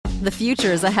The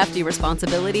future is a hefty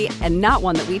responsibility and not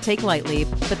one that we take lightly,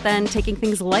 but then taking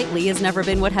things lightly has never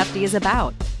been what Hefty is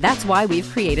about. That's why we've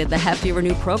created the Hefty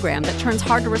Renew program that turns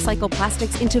hard-to-recycle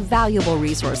plastics into valuable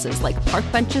resources like park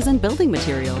benches and building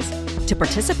materials. To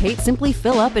participate, simply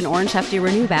fill up an orange Hefty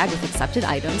Renew bag with accepted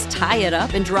items, tie it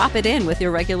up, and drop it in with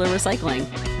your regular recycling.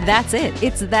 That's it.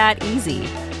 It's that easy.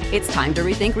 It's time to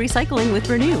rethink recycling with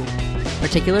Renew.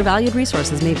 Particular valued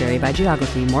resources may vary by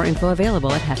geography. More info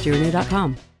available at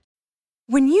heftyrenew.com.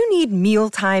 When you need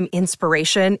mealtime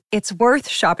inspiration, it's worth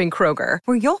shopping Kroger,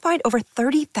 where you'll find over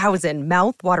 30,000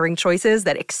 mouth-watering choices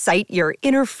that excite your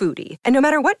inner foodie. And no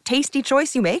matter what tasty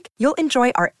choice you make, you'll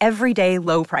enjoy our everyday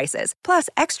low prices, plus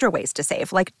extra ways to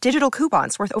save, like digital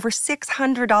coupons worth over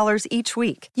 $600 each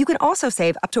week. You can also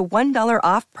save up to $1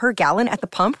 off per gallon at the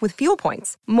pump with fuel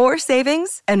points. More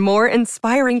savings and more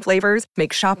inspiring flavors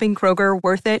make shopping Kroger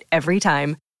worth it every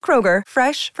time. Kroger,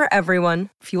 fresh for everyone.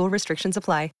 Fuel restrictions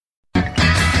apply.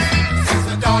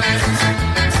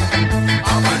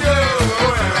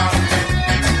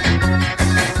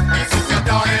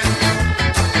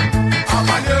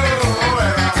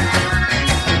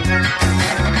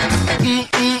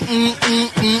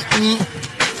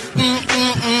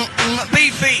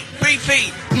 Beefy.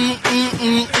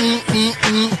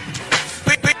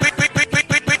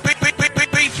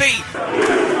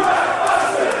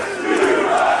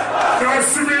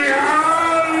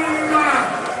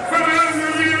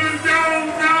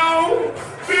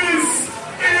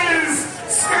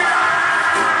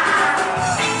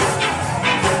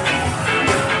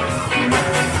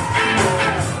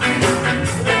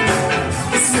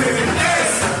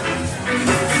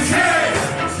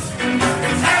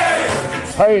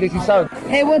 Hey, this is South.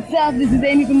 Hey, what's up? This is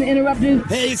Amy from The Interrupters.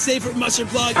 Hey, it's Safe from Mustard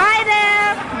Plug. Hi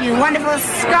there, you wonderful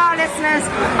Ska listeners.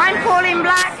 I'm Pauline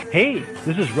Black. Hey,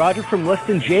 this is Roger from Less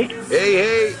Than Jake.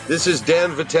 Hey, this is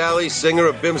Dan Vitale, singer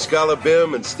of Bim Scala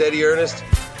Bim and Steady Ernest.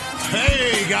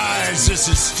 Hey, guys, this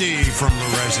is Steve from The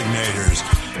Resignators.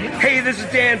 Hey, this is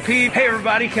Dan P. Hey,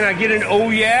 everybody, can I get an oh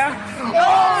yeah?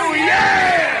 Oh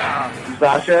yeah! I'm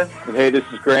Sasha, and hey, this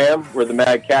is Graham. We're the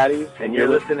Mad Caddies, and you're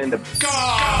listening to Ska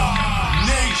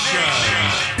Nation.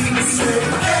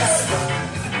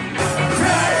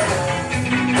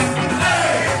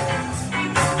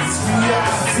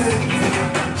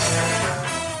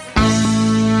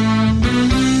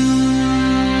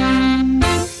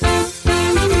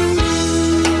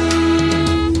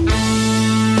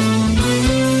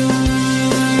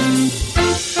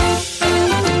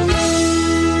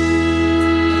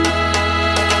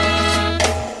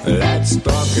 Let's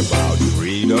talk about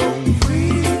freedom.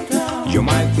 You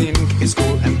might think it's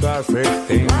cool and perfect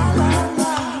thing,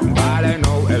 but I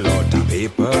know a lot of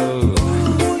people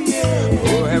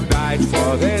who have died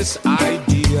for this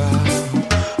idea.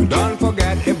 Don't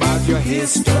forget about your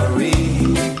history.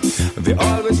 They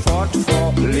always fought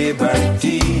for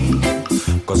liberty,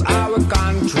 'cause our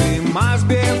country must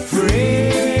be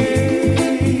free.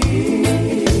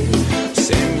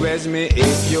 Sing with me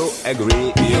if you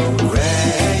agree.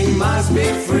 Ukraine must be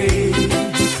free.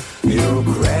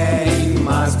 Ukraine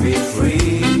must be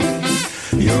free.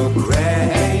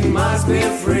 Ukraine must be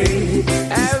free.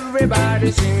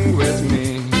 Everybody sing with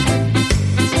me.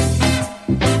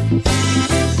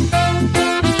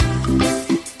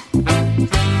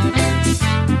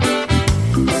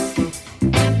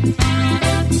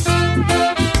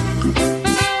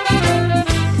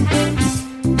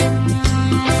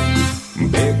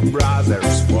 Big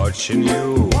brother's watching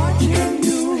you.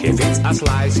 He feeds a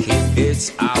slice, he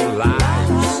eats our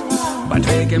lives. But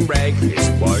we can break his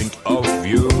point of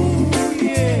view.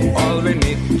 All we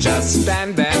need, just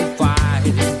stand and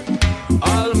fight.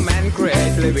 All men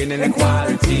create living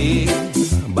inequality,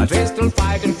 but we're still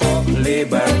fighting for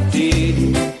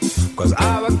liberty. 'Cause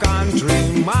our country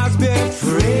must be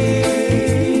free.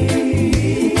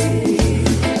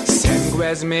 Sing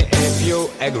with me if you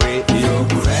agree.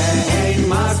 Ukraine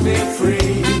must be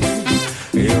free.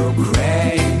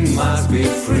 Ukraine must be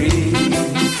free.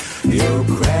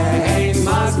 Ukraine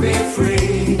must be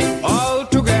free. All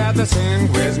together sing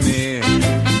with me.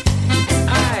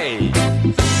 Aye.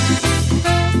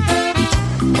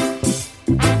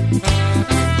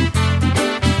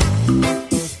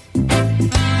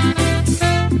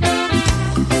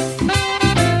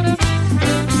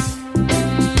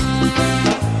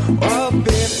 All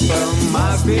people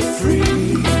must be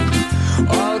free.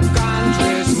 All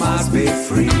countries must be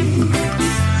free.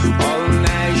 All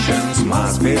nations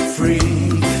must be free.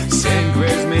 Sing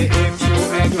with me if you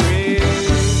agree.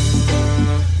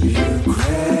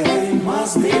 Ukraine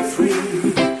must be free.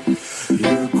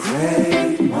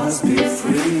 Ukraine must be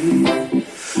free.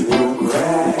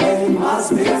 Ukraine must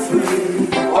be free. free.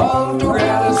 All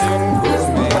together sing with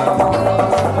me.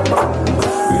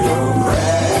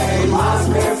 Ukraine must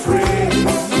be free.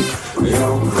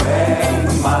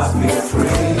 Ukraine must be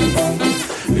free.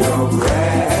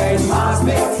 Ukraine must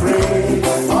be free.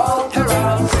 All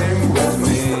around sing with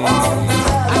me.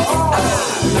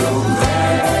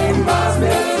 Ukraine must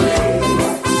be free.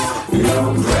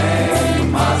 Ukraine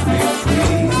must be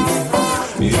free.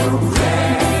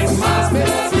 Ukraine must be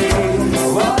free.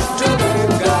 What do we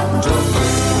got to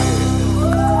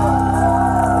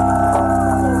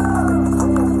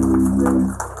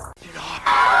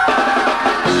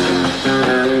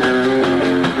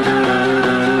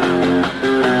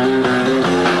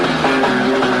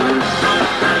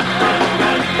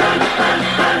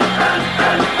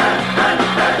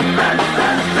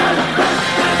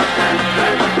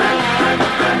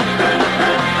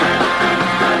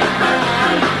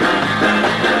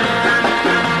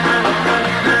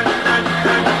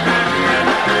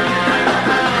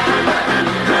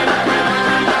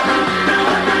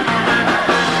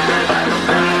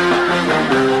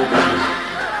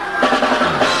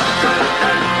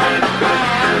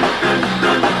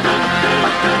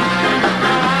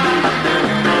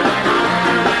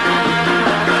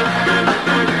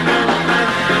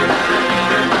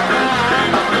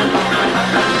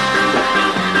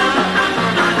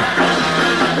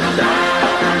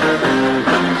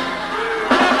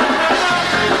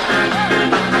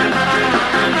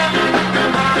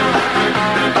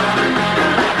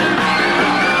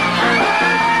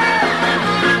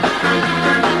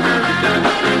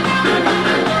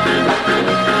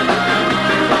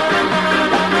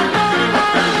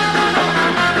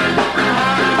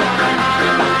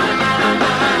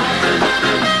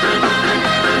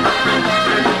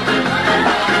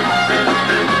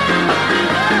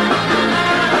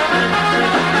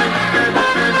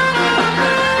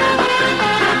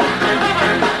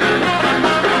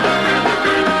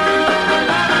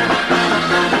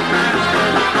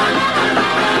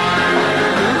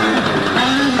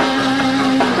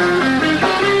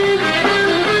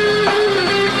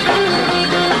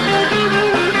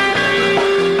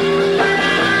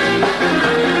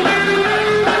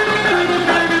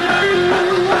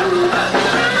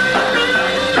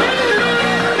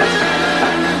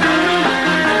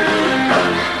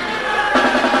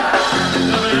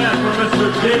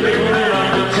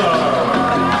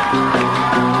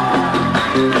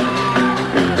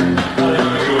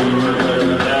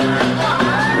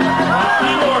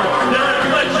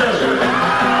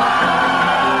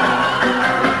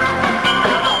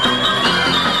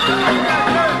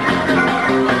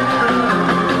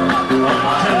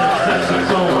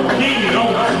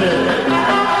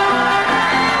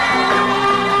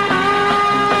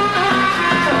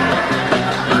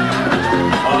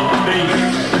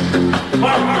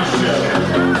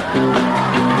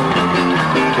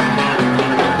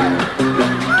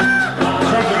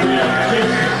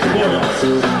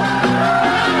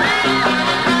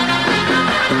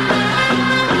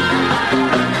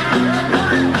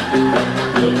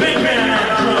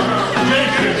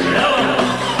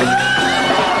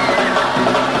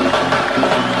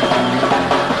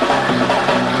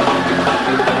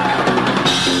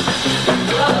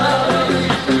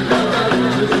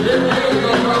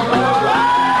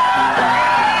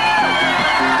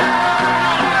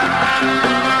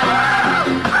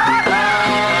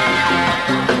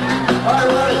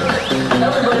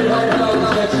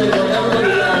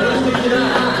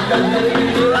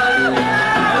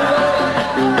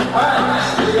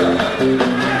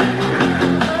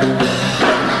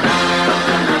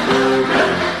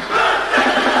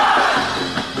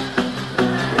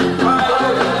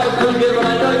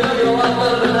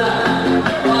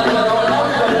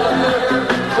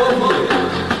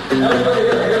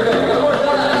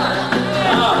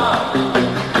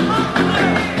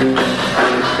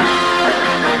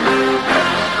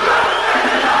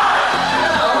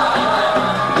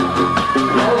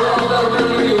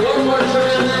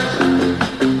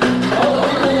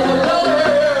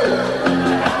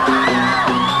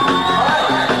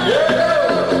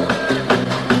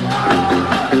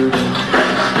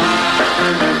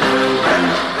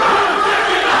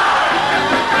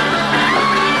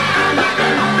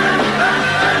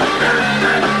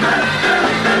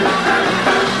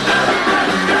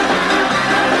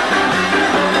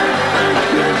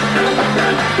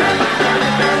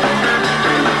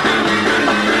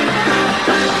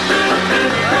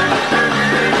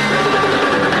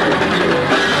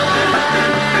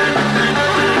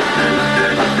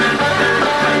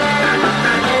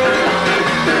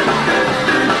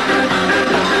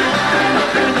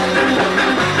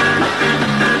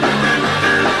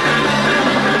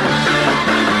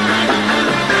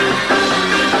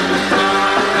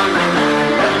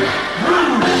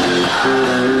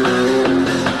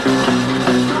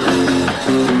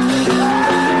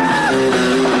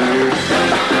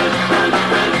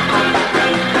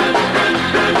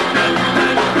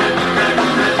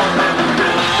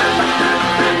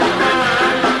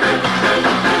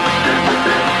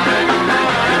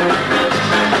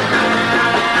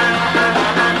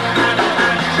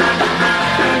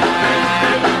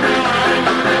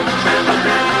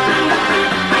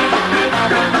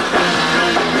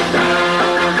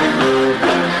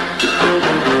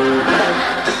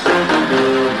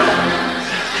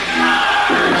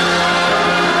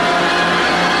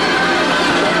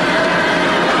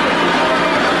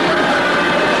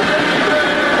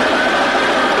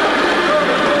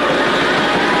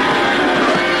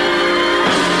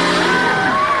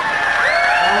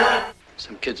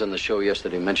show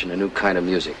yesterday mentioned a new kind of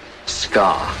music,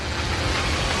 ska.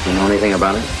 You know anything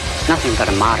about it? Nothing but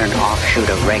a modern offshoot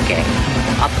of reggae.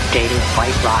 Updated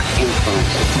white rock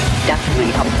influences. Definitely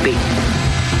upbeat.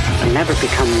 But never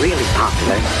become really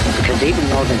popular because even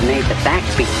though they've made the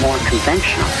backbeat more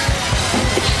conventional,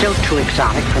 it's still too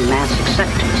exotic for mass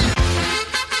acceptance.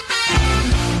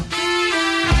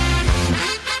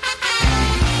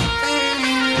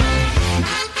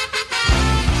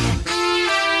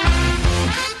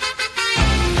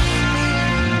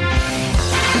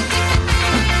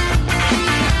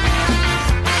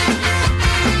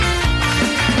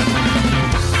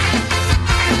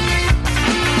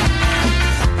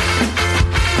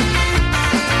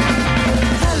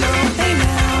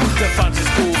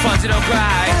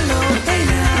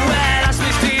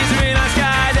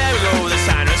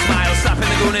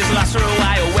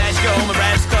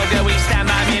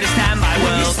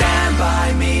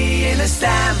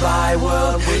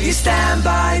 Stand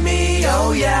by me,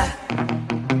 oh yeah.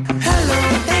 Hello,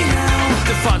 hey now.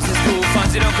 The fun's in school,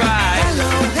 fun's don't cry. Hello,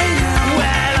 hey now.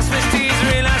 Well, I spent teaser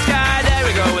in the sky. There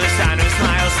we go with a sound and a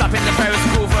smile. Stopping the Ferris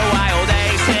school for a while. They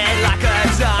sit like a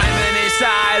diamond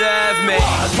inside of me.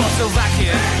 A bottle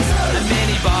vacuum, a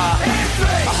minibar,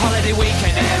 a holiday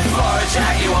weekend in for a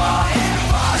Jaguar.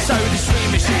 A soda stream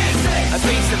machine, a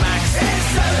pizza max,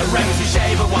 a razor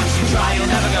shaver. Once you try, you'll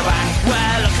never go back.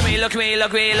 Well, look at me,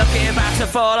 about to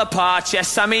fall apart.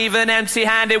 Yes, I'm even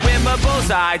empty-handed with my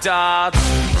bullseye darts.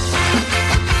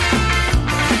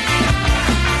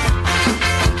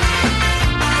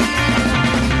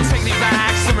 Take me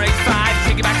back, summer 85,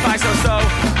 kick it back 5 so.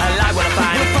 I like what I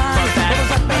find, fuck that.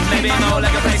 Maybe more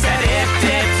like a place that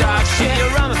dip, dog shit.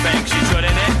 You're on the bank, she's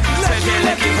running it. Take it,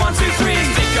 lick it, 1, 2, 3.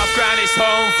 Stick up ground, it's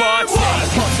home for tea.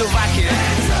 Bottle vacuum,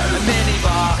 a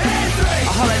minibar,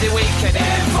 a holiday weekend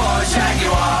in for a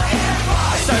Jaguar.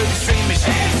 A soda stream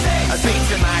machine, a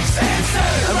pizza max, a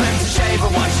rim to shave,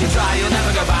 but once you try, you'll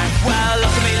never go back. Well,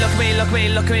 look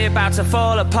at me, about to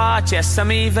fall apart. Yes,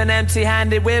 I'm even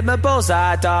empty-handed with my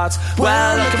bullseye darts.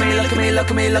 Well, look at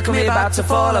me, about to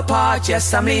fall apart.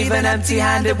 Yes, I'm even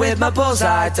empty-handed with my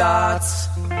bullseye darts.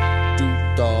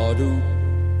 Do-da-do,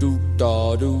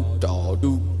 do-da-do,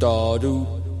 da-do-da-do,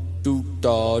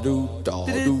 do-da-do,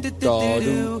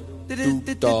 da-do-da-do.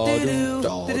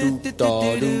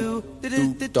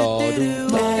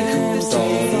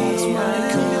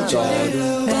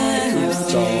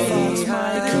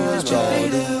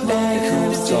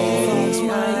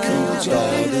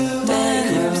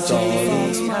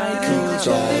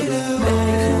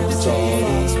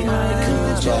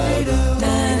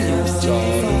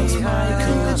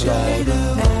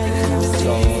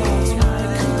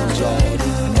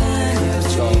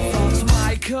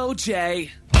 Michael J.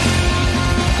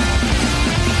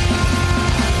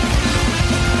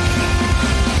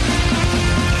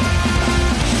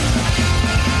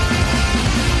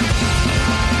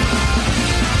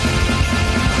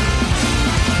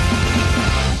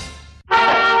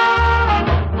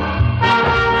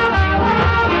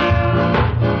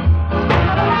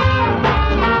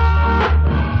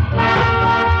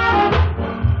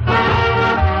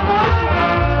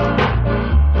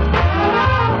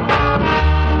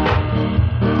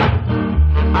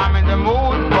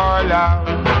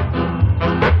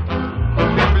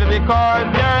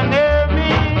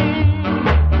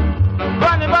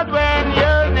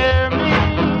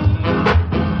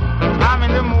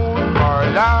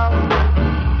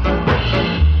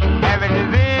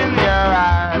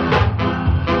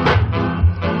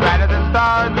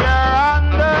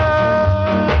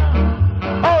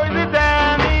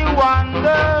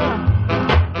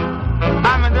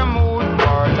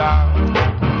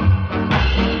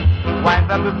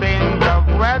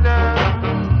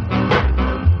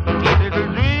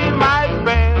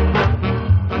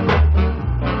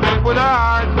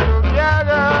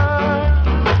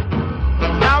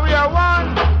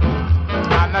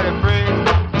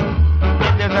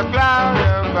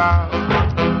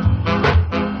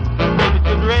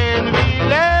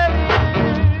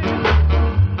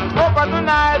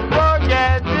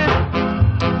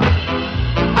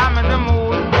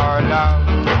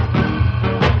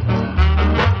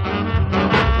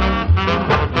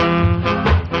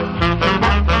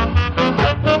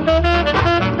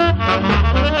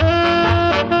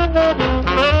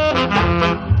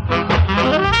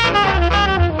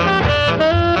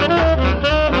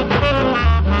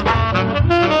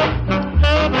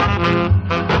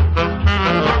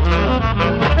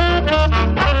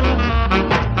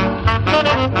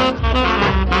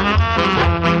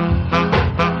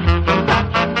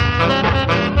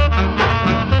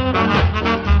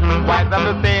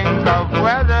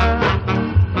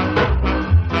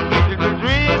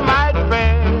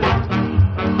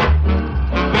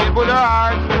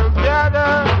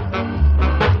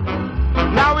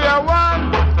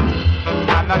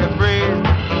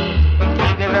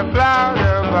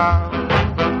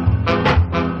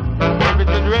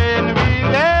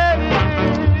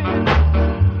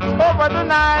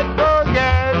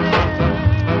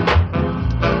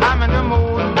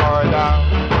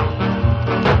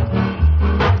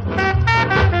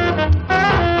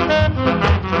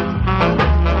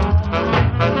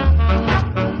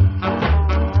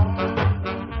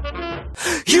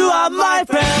 are my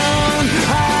friend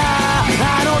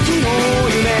あの日の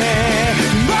夢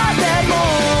までも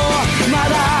ま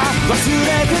だ忘れ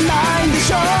てないんで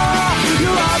しょ You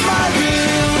are my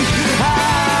dream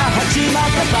始まっ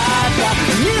たばっか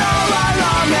You know I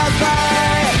love your day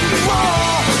も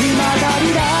う今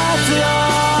旅立つよ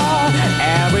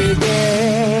Every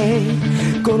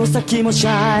day この先も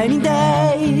Shining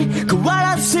day 変わ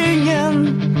らず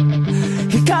Singing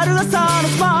光る朝の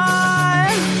スマ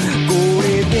イルこれ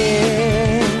で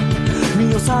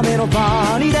見納めの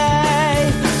バニーデイ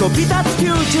飛び立つフ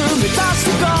ューチャー目指し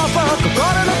てゴー心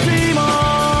のドリーム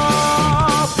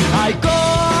I go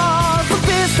to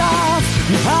distance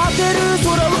見張ってる空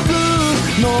を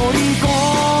乗り込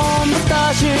んだ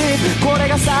私これ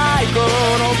が最高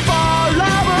の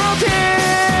Forever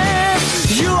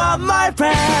Kiss You are my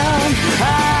friend あ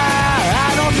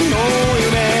の日の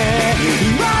夢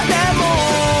今でも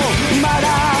まだ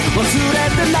忘れ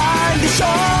てないんでしょ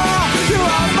You are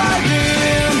my dream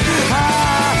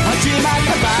始まった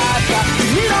ばっか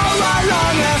You know I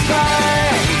long as day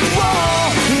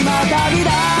今旅立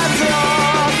つよ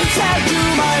Thank you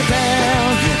my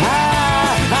friend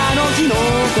あの日のこ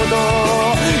と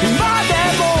今で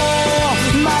も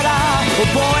まだ覚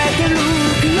えてるか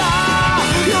ら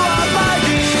You are my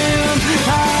dream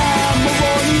も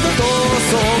う二度と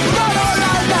そう戻ら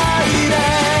ないで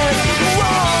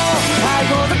I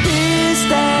go the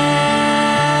distance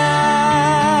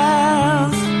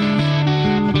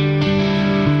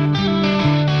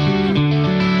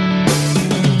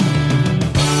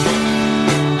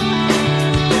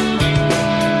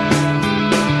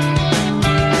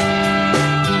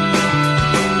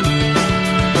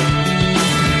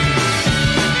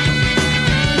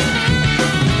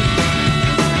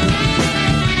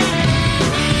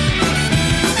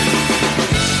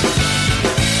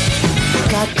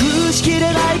隠しきれ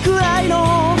ないくらい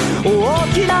の大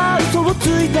きな嘘をつ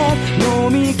いて飲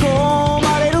み込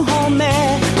まれる本音こ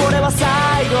れは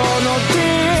最後の日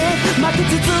負け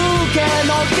続け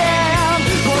のゲーム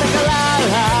これから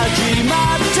始ま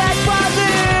る Check for them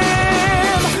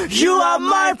You are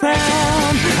my friend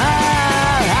あ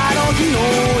の日の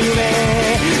夢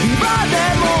今で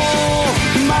も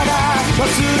まだ忘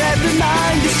れてな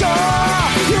いんでしょ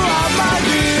You are my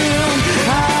dream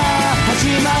始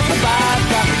まったばっ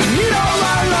か You know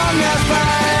I long as day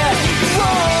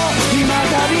今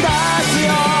旅立つよ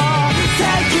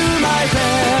Thank you my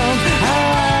friend あ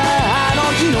の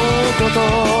日のこと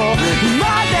今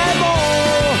でも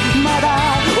まだ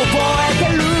覚えて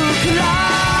るから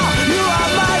You are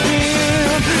my dream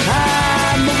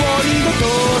もう二度と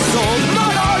そう戻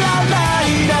らない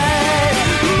で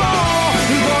もう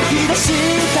動き出し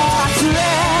た末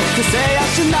不正や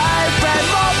しない Friend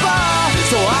over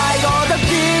So I go the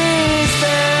distance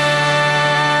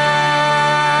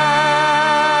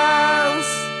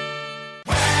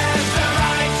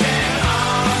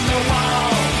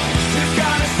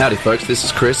Howdy folks, this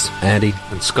is Chris, Andy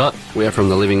and Scott. We are from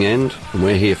The Living End and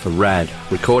we're here for RAD,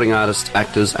 recording artists,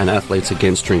 actors and athletes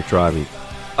against drink driving.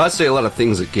 I see a lot of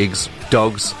things at gigs,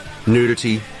 dogs,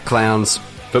 nudity, clowns,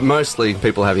 but mostly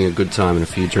people having a good time and a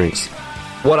few drinks.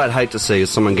 What I'd hate to see is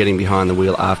someone getting behind the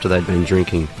wheel after they've been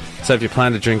drinking. So if you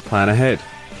plan to drink, plan ahead.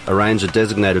 Arrange a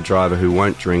designated driver who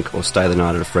won't drink or stay the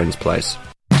night at a friend's place.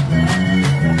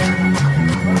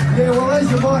 Yeah, well, as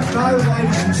you might know,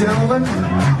 ladies and gentlemen,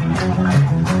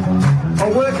 I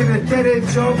work in a dead-end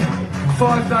job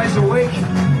 5 days a week.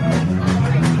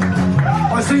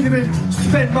 I seem to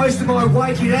spend most of my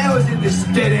waking hours in this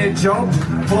dead-end job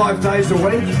 5 days a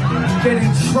week,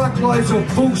 getting truckloads of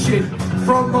bullshit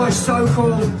from my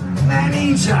so-called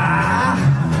manager,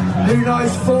 who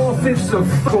knows 4/5 of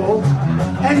football,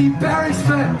 and he barracks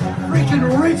for freaking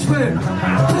Richmond.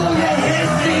 Pull your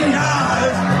heads in,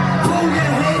 pull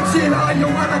your heads in. Oh, you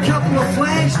won a couple of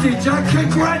flags, did you?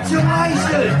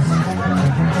 Congratulations.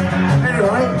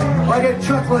 Anyway, I get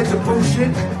truckloads of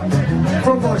bullshit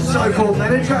from my so-called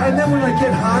manager, and then when I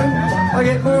get home, I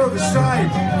get more of the same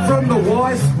from the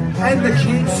wife and the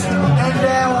kids and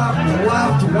our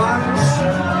loved ones.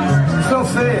 It's not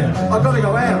fair. I've got to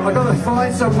go out. I've got to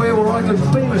find somewhere where I can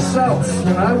be myself,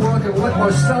 you know, where I can let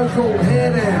my so-called hair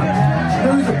down.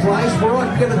 There's a place where I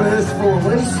can get a merciful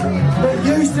release. It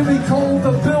used to be called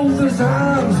the Builder's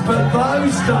Arms, but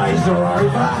those days are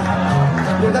over.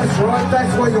 Yeah, that's right.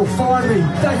 That's where you'll find me.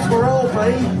 That's where I'll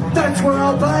be. That's where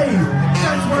I'll be.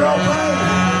 That's where I'll be.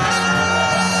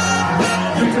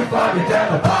 You can find me down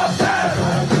the pub tab.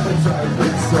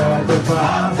 Inside the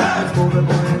bar tab. For the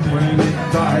morning when it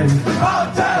dies. Pub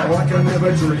tab. So I can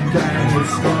never drink and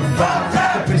it's not fun. The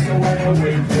best away a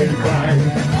weekly day.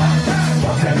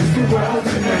 Pub tab is the world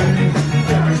to me.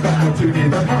 There is nothing to me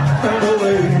that my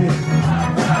family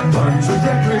burns to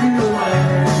get me away.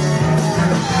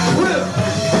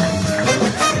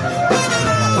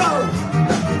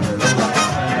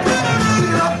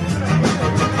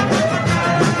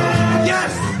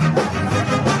 Yes!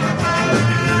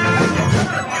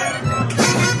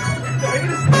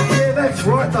 Yeah, that's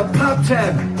right, the pub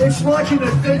tab. It's like an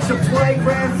adventure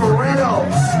playground for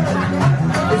adults.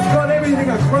 It's got everything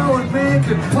a grown man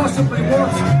could possibly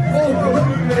want.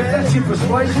 Oh, if that's your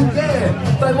persuasion, yeah.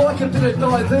 They like a bit of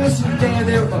diversity down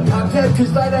there at the pub tab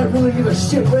because they don't really give a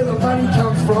shit where the money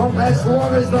comes from as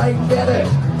long as they get it.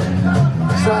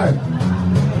 So,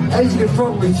 as you can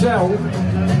probably tell,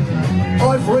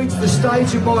 I've reached the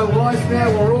stage in my life now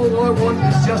where all I want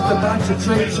is just a bunch of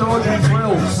cheap children's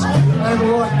wills and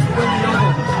like 20 of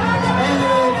them. And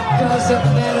it doesn't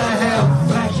matter how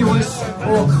vacuous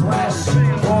or crass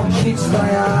or kids they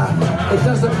are. It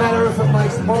doesn't matter if it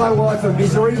makes my life a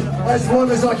misery. As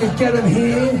long as I can get them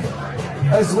here,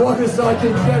 as long as I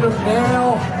can get them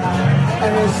now,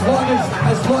 and as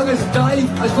long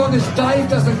as Dave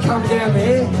doesn't come down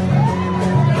there.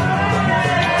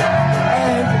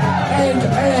 And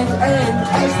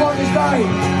as long as they,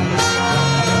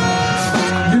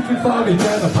 you can find me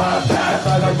down the pub tab,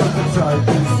 but I got the tape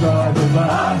inside the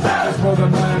bar. That's more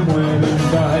than man winning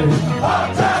day.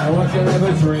 Now I can have a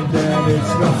drink and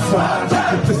it's not fun.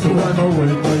 This is the way my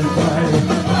weekly play.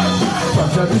 Pub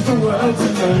tab is the world to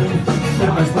me.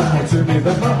 It makes more to me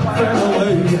than my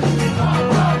family.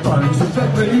 Trying to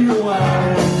take me away.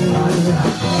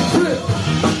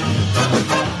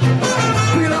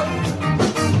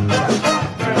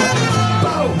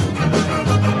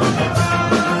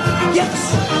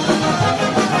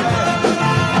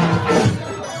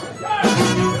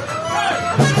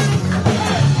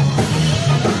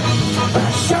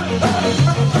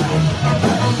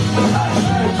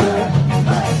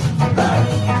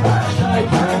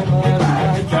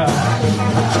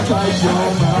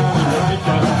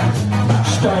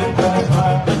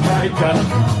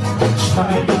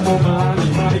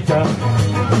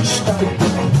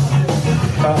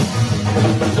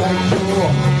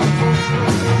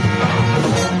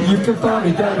 You can find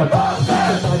me down the bar,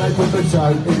 and they put the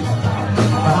joke in.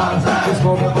 It's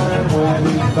more than when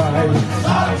we play.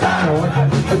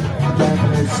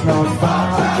 It's not fun,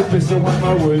 if it's the way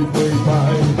my weekly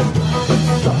play.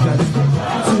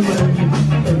 To me,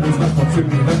 it means nothing to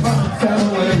me than my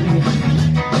family.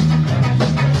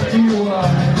 You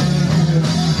are.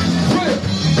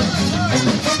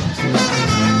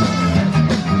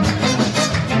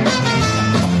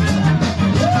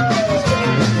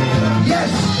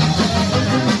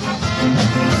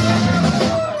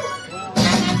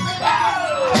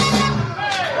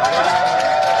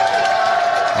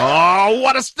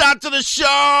 What a start to the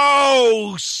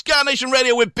show! Ska Nation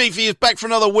Radio with Beefy is back for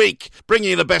another week,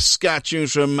 bringing you the best ska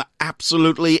tunes from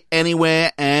absolutely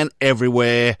anywhere and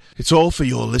everywhere. It's all for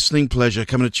your listening pleasure,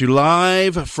 coming at you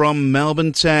live from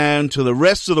Melbourne town to the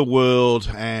rest of the world,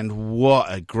 and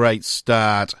what a great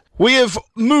start. We have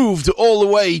moved all the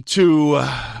way to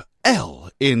L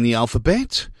in the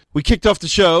alphabet. We kicked off the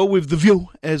show with The View,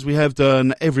 as we have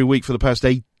done every week for the past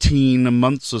 18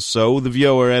 months or so. The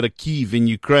View are out of Kyiv in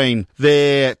Ukraine.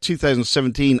 Their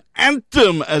 2017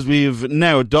 anthem, as we've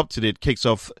now adopted it, kicks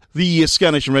off the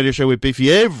Ska Nation Radio Show with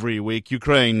Beefy every week.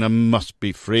 Ukraine must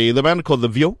be free. The band are called The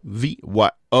View,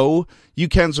 V-Y-O. You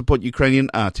can support Ukrainian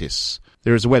artists.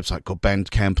 There is a website called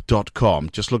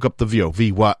bandcamp.com. Just look up The View,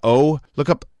 V-Y-O. Look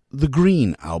up the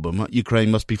Green album,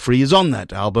 Ukraine Must Be Free, is on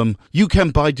that album. You can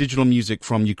buy digital music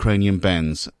from Ukrainian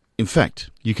bands. In fact,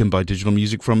 you can buy digital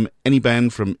music from any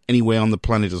band from anywhere on the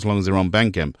planet as long as they're on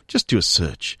Bandcamp. Just do a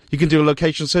search. You can do a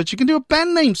location search. You can do a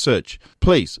band name search.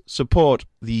 Please support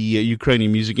the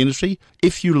Ukrainian music industry.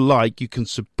 If you like, you can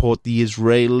support the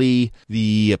Israeli,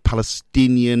 the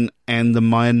Palestinian, and the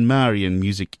Myanmarian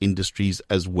music industries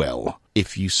as well,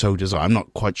 if you so desire. I'm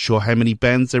not quite sure how many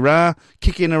bands there are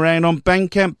kicking around on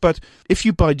Bandcamp, but if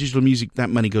you buy digital music,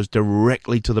 that money goes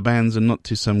directly to the bands and not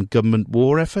to some government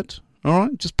war effort. All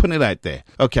right, just putting it out there.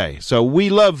 Okay, so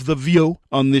we love The View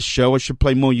on this show. I should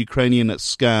play more Ukrainian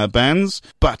ska bands,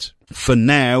 but for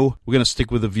now, we're going to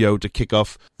stick with The View to kick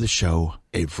off the show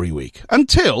every week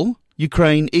until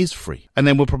Ukraine is free. And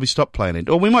then we'll probably stop playing it.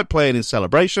 Or we might play it in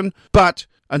celebration, but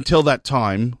until that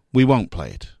time, we won't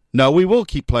play it. No, we will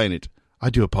keep playing it I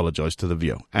do apologise to the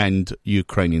view and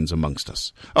Ukrainians amongst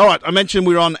us. All right, I mentioned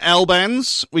we were on L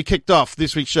bands. We kicked off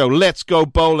this week's show, Let's Go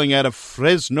Bowling, out of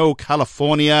Fresno,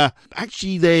 California.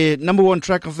 Actually, their number one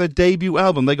track of their debut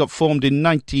album. They got formed in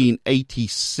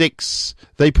 1986.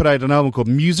 They put out an album called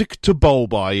Music to Bowl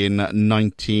By in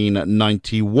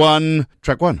 1991.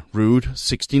 Track 1, Rude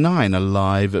 69, a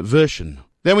live version.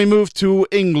 Then we moved to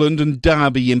England and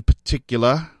Derby in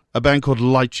particular. A band called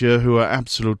Lightyear, who are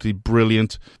absolutely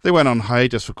brilliant. They went on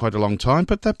hiatus for quite a long time,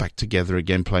 but they're back together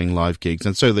again playing live gigs,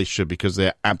 and so they should, because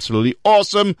they're absolutely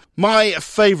awesome. My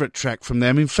favourite track from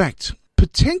them, in fact,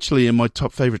 potentially in my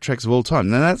top favourite tracks of all time.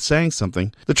 Now that's saying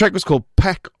something. The track was called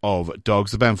Pack of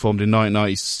Dogs. The band formed in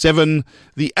 1997.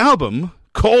 The album,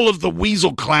 Call of the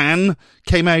Weasel Clan,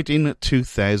 came out in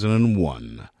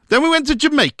 2001. Then we went to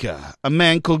Jamaica, a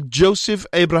man called Joseph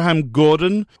Abraham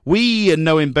Gordon. We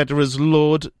know him better as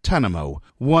Lord Tanamo,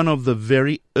 one of the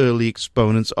very early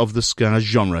exponents of the ska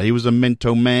genre. He was a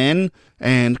Mento man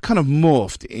and kind of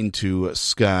morphed into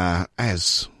ska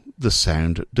as the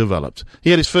sound developed.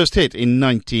 He had his first hit in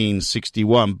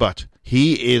 1961, but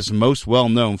he is most well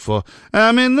known for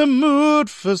I'm in the Mood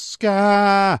for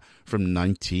Ska from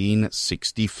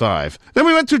 1965. Then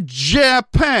we went to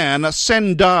Japan,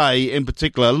 Sendai in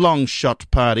particular, Long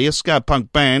Shot Party, a ska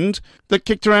punk band that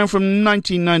kicked around from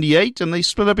 1998, and they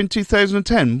split up in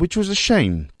 2010, which was a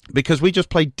shame, because we just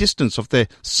played Distance off their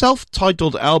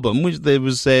self-titled album, which there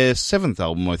was their 7th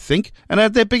album, I think, and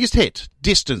had their biggest hit,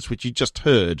 Distance, which you just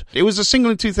heard. It was a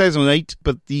single in 2008,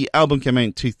 but the album came out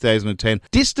in 2010.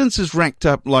 Distance has racked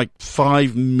up like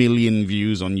 5 million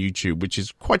views on YouTube, which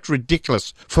is quite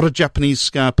ridiculous for a Japanese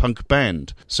ska punk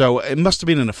band. So it must have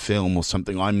been in a film or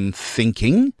something, I'm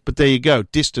thinking. But there you go,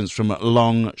 Distance from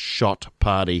Long Shot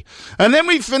Party. And then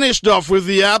we finished off with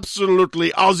the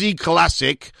absolutely Aussie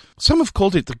classic. Some have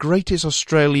called it the greatest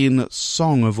Australian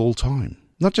song of all time.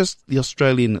 Not just the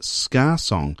Australian ska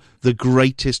song, the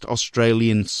greatest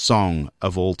Australian song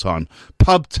of all time.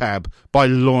 Pub Tab by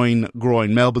Loin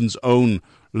Groin, Melbourne's own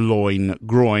Loin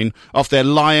Groin, off their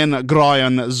Lion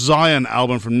Groin Zion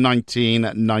album from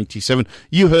 1997.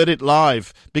 You heard it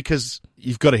live, because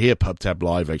you've got to hear Pub Tab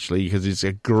live, actually, because it's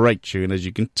a great tune, as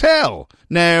you can tell.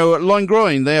 Now, Loin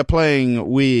Groin, they are playing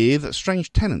with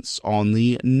Strange Tenants on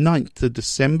the 9th of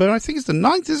December. I think it's the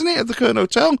 9th, isn't it, at the Curtin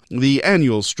Hotel? The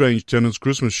annual Strange Tenants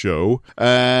Christmas show.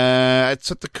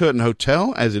 It's at the Curtin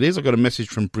Hotel, as it is. I got a message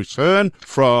from Bruce Hearn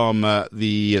from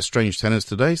the Strange Tenants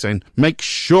today saying, make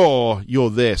sure you're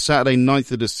there, Saturday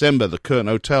 9th of December, the Curtin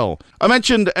Hotel. I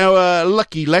mentioned our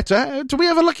lucky letter. Do we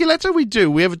have a lucky letter? We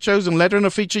do. We have a chosen letter and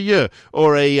a feature year.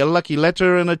 Or a lucky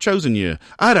letter and a chosen year.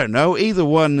 I don't know. Either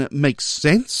one makes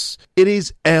sense. It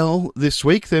is L this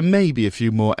week. There may be a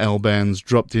few more L bands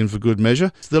dropped in for good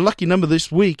measure. The lucky number this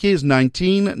week is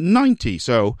 1990.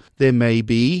 So there may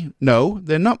be, no,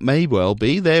 there not may well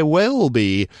be, there will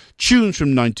be tunes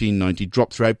from 1990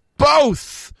 dropped throughout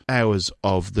both hours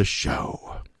of the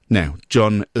show. Now,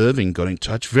 John Irving got in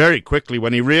touch very quickly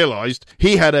when he realised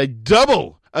he had a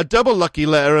double lucky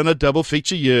letter and a double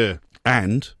feature year.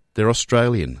 And they're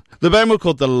Australian. The band were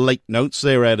called the Late Notes.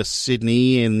 They were out of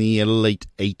Sydney in the late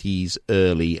 80s,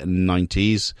 early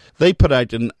 90s. They put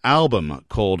out an album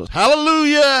called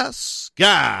Hallelujah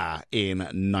Ska in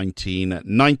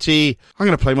 1990. I'm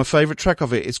going to play my favourite track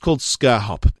of it. It's called Ska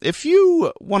Hop. If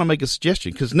you want to make a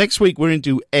suggestion, because next week we're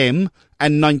into M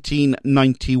and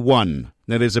 1991.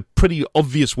 Now, there's a pretty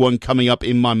obvious one coming up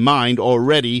in my mind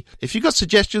already. If you've got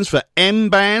suggestions for M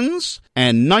bands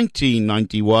and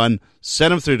 1991,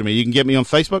 send them through to me. You can get me on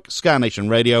Facebook, Ska Nation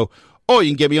Radio, or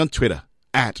you can get me on Twitter,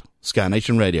 at Ska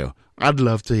Nation Radio. I'd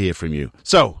love to hear from you.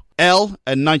 So, L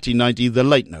and 1990, the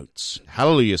Late Notes.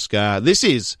 Hallelujah Ska. This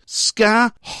is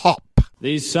Ska Hop.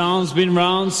 These sounds been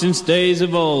round since days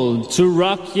of old, to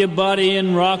rock your body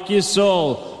and rock your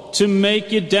soul, to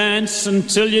make you dance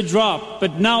until you drop.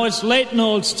 But now it's Late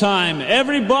Notes time.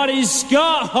 Everybody ska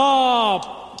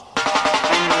hop!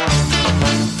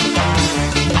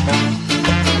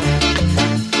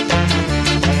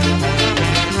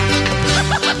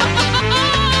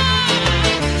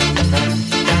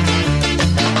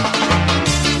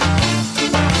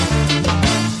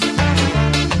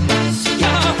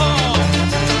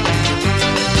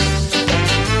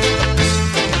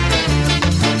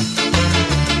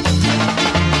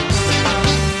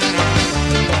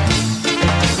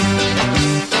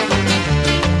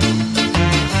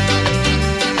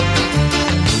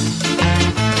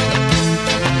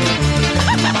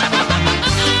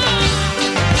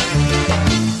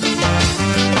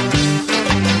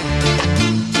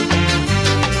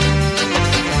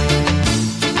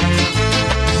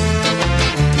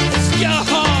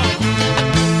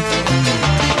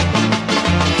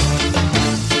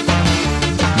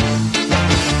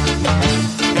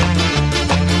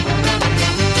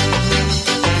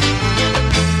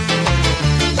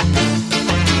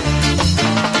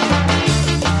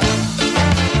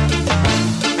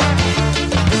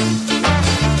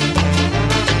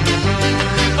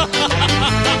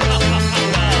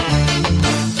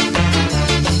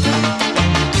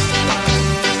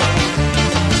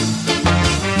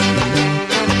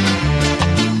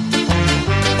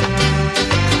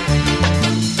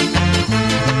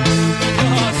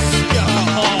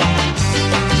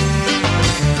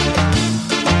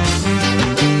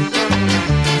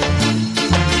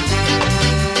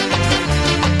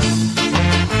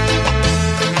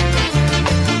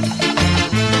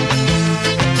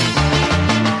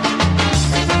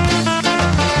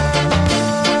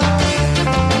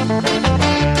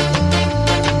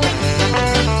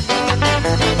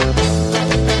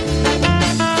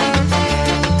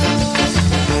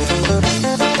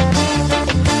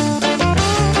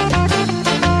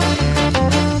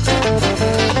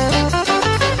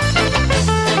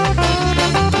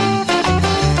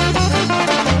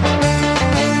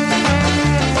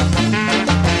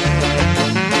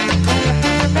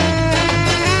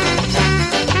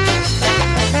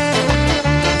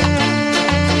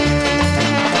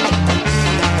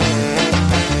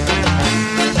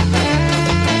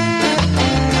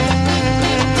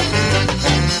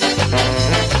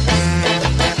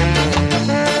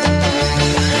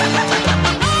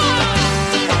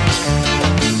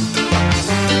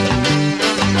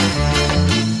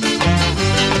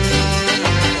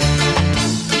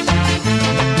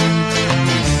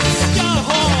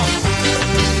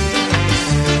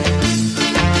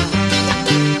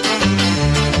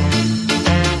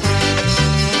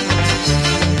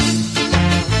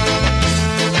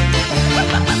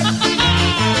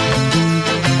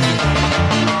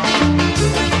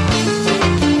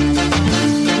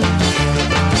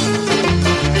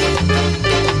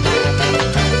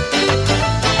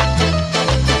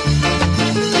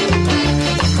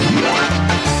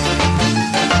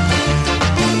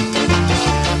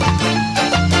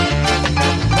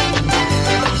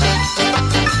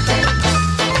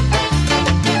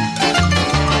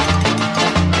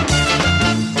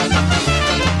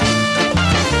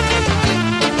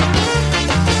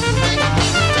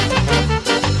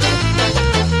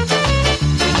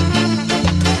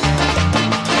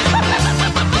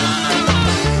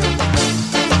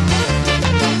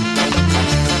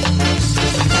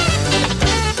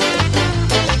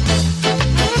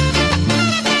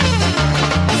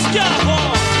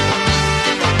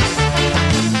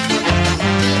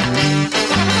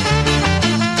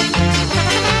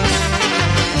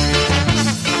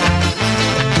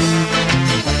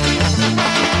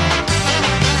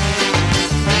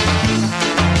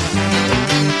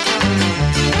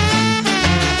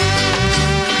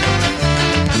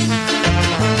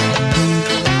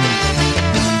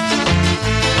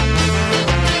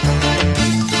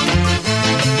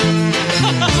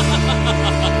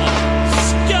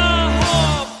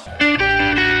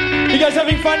 guys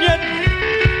having fun yet?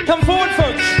 Come forward,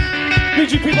 folks.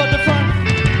 Need you people at the front.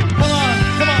 Come on.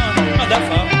 Not that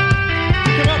far.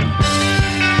 Come on.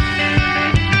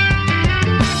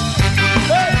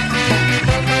 Hey.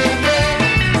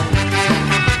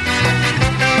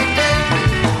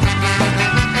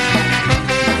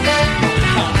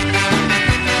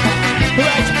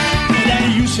 Right. Then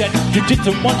you said you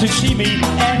didn't want to see me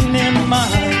anymore.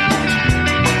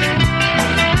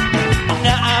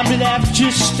 Now I'm left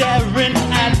just staring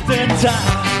at the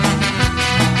dark.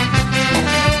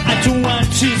 I don't want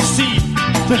to see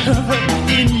the love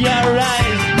in your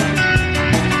eyes.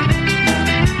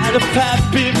 I'd have had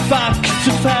before, 'cause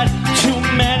I've had too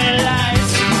many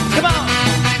lies. Come on!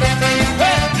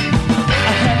 Hey.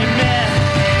 I had a man,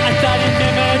 I thought him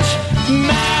image,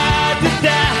 mad to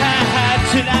die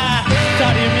tonight.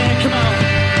 Thought him in, come on,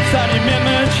 thought him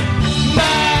image,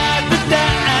 mad to die.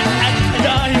 And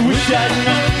I wish I'd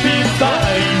known before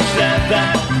you said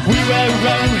that we were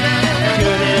wrong.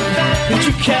 Good enough. But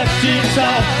you kept it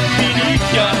all beneath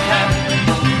your hand.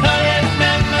 I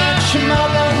remember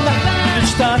tomorrow it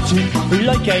started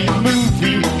like a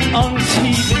movie on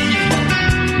TV.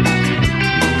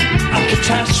 A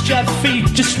catastrophe,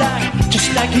 just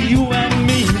like you and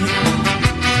me.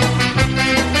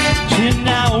 And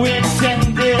now it's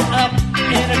ended up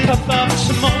in a cup of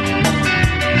smoke.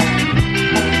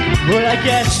 Well, I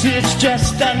guess it's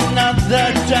just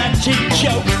another dirty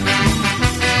joke.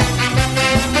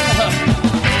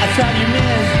 I thought you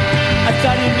meant, I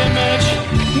thought you image,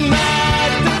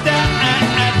 mad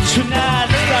tonight.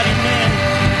 I thought you meant,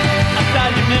 I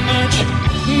thought you image,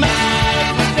 mad.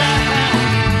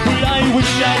 Well, I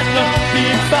wish I'd known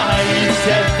before you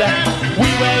said that we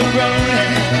were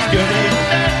rolling good,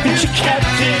 but you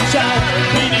kept it all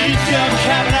beneath your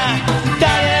cabinet.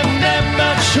 That ain't that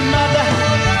much, mother.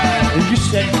 You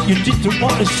said you didn't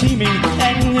want to see me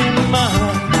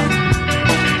anymore.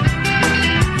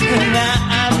 And now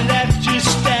I'm left just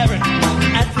staring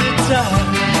at the dark.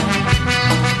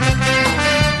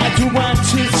 I don't want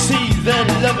to see the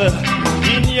lover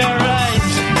in your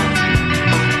eyes.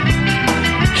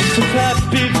 'Cause I've had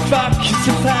before, 'cause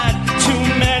I've had too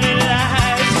many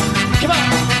lies. Come on!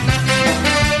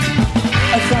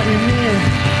 I thought him in,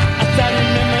 I thought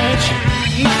him image,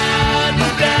 mad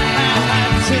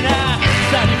tonight.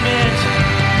 I thought him in,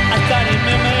 I thought him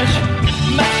image,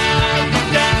 mad.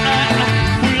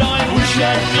 I'd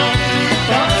known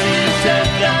before you said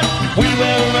that we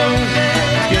were wrong,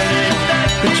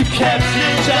 but you kept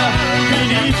it up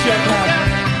beneath your cup.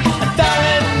 I thought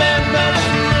it meant much.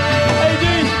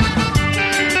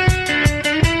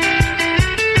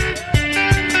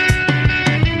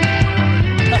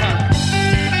 Hey,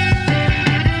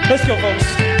 let's go, folks.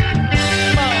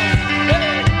 Come on. Hey.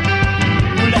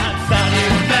 Well, I thought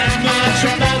it meant much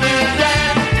more than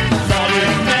that. Thought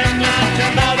it meant much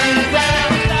more than that.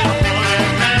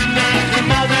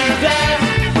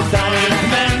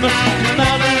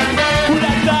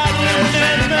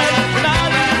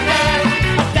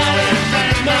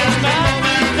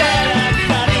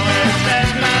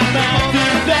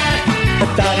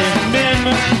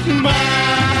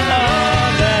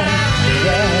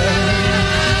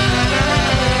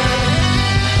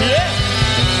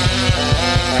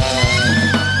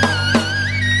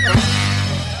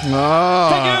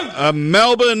 A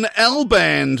Melbourne L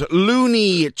band,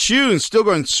 Looney Tunes, still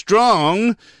going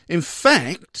strong. In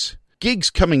fact, gigs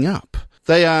coming up.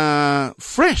 They are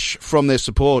fresh from their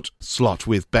support slot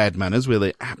with Bad Manners, where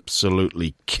they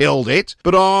absolutely killed it.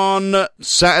 But on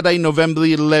Saturday, November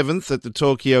the 11th at the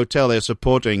Torquay Hotel, they're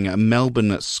supporting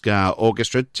Melbourne Ska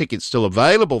Orchestra. Tickets still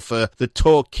available for the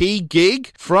Torquay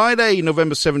gig. Friday,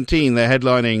 November 17th, they're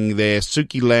headlining their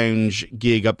Suki Lounge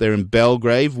gig up there in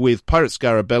Belgrave with Pirate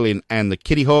Ska Rebellion and the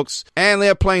Kitty Hawks. And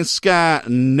they're playing Ska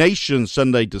Nation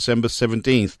Sunday, December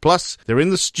 17th. Plus, they're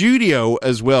in the studio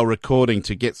as well, recording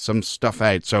to get some stuff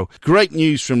out. So great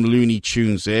news from Looney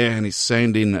Tunes there, and it's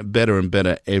sounding better and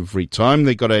better every time.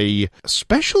 They got a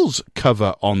specials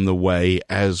cover on the way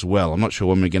as well. I'm not sure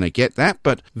when we're going to get that,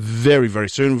 but very, very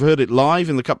soon. We've heard it live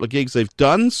in the couple of gigs they've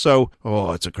done, so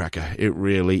it's a cracker. It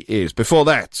really is. Before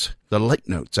that, the Late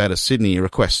Notes out of Sydney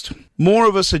request. More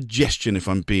of a suggestion, if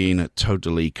I'm being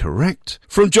totally correct.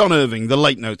 From John Irving, the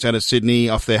Late Notes out of Sydney,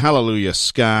 off their Hallelujah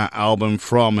Ska album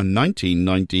from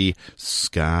 1990,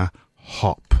 Ska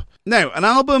Hop. Now, an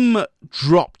album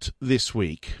dropped this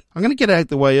week. I'm going to get out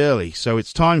the way early, so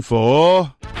it's time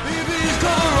for... BB's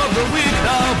cover of the week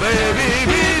now, baby.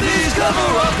 BB's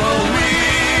cover of the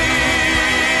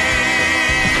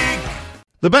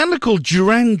week. The band are called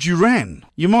Duran Duran.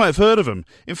 You might have heard of them.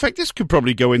 In fact, this could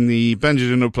probably go in the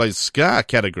Banjo Plays Ska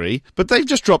category, but they've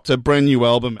just dropped a brand new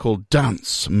album called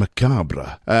Dance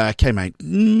Macabre. Came out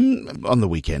on the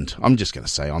weekend. I'm just going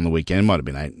to say on the weekend. It might have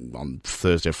been out on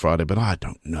Thursday or Friday, but I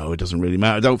don't know. It doesn't really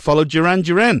matter. I don't follow Duran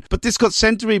Duran. But this got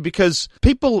sent to me because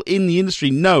people in the industry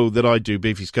know that I do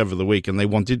Beefy's Cover of the Week, and they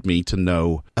wanted me to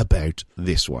know about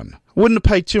this one. Wouldn't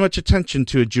have paid too much attention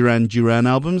to a Duran Duran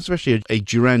album, especially a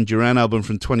Duran Duran album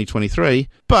from 2023,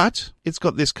 but it's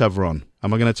got this cover on.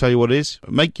 Am I going to tell you what it is?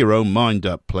 Make your own mind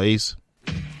up, please.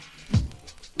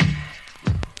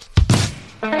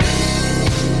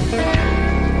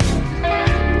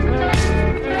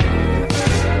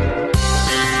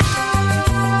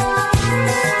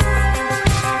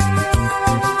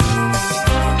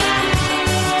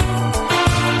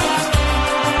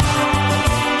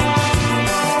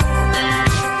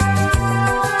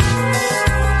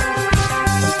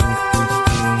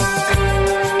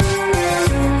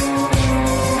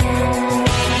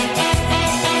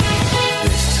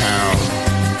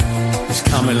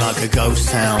 Like a ghost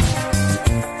town.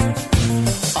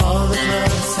 All the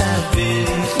clubs have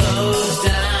been closed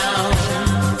down.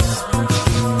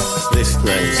 This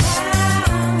place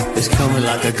is coming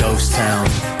like a ghost town.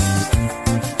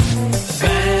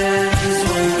 Bands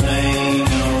won't play no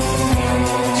more.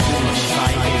 Too much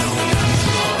fighting on the dance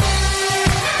floor.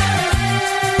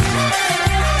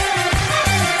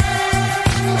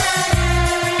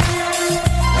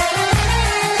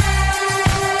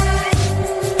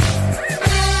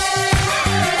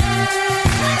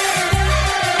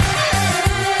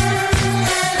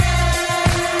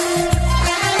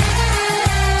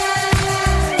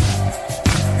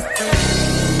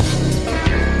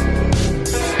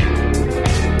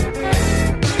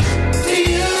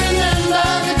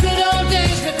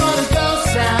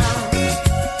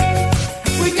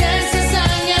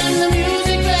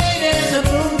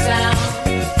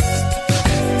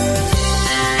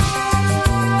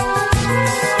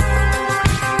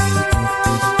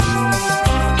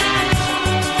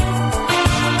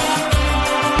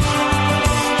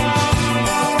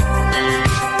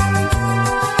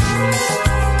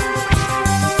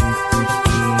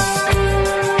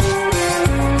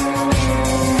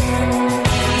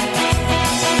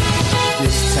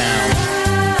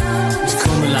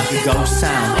 Ghost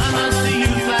town. I must see you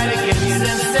fight against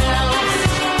themselves.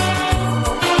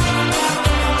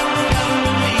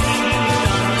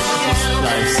 This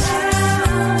place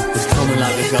is coming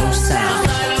like a ghost town.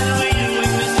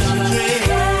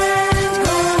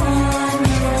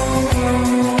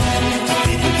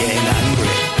 People getting angry.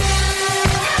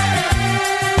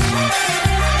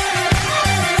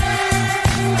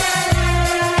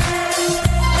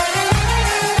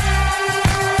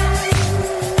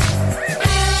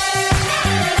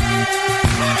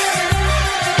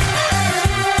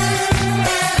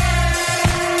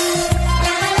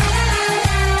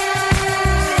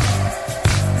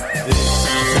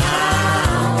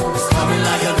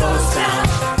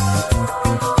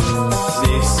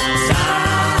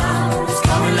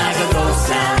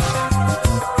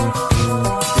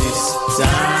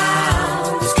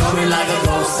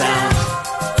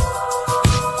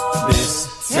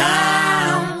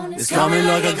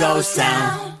 Like a ghost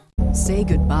town. Say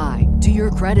goodbye to your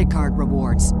credit card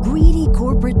rewards. Greedy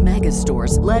corporate mega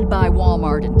stores, led by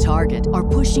Walmart and Target, are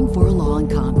pushing for a law in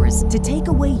Congress to take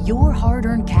away your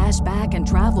hard-earned cash back and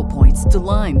travel points to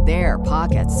line their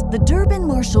pockets. The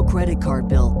Durbin-Marshall credit card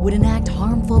bill would enact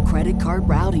harmful credit card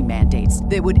routing mandates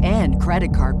that would end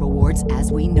credit card rewards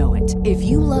as we know it. If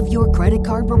you love your credit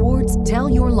card rewards, tell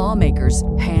your lawmakers,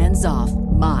 hands off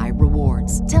my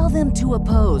rewards. Tell them to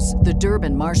oppose the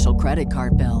Durbin-Marshall credit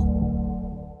card bill.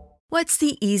 What's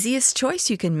the easiest choice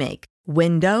you can make?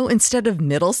 Window instead of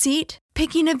middle seat?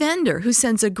 Picking a vendor who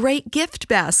sends a great gift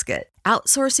basket?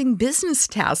 Outsourcing business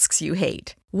tasks you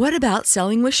hate? What about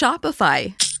selling with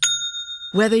Shopify?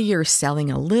 Whether you're selling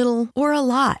a little or a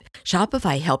lot,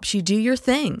 Shopify helps you do your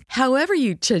thing, however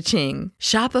you cha-ching.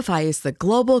 Shopify is the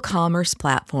global commerce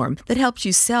platform that helps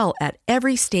you sell at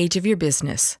every stage of your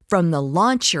business. From the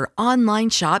launch your online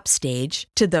shop stage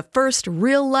to the first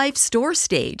real-life store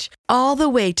stage, all the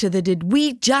way to the did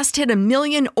we just hit 1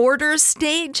 million orders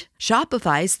stage.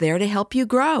 Shopify's there to help you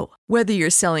grow. Whether you're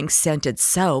selling scented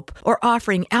soap or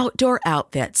offering outdoor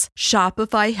outfits,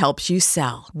 Shopify helps you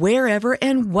sell. Wherever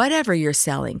and whatever you're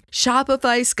selling,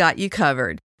 Shopify's got you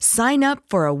covered. Sign up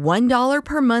for a $1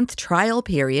 per month trial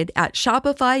period at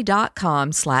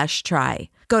shopify.com/try.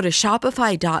 Go to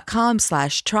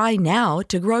shopify.com/try now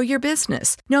to grow your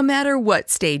business, no matter what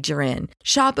stage you're in.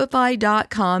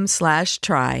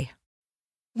 Shopify.com/try.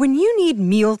 When you need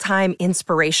mealtime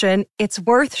inspiration, it's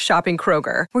worth shopping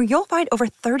Kroger, where you'll find over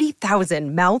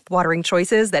 30,000 mouth-watering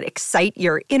choices that excite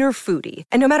your inner foodie.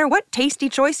 And no matter what tasty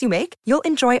choice you make, you'll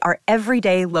enjoy our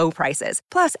everyday low prices,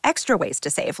 plus extra ways to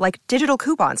save, like digital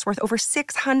coupons worth over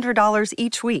 $600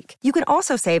 each week. You can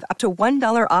also save up to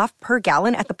 $1 off per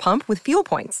gallon at the pump with fuel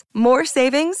points. More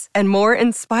savings and more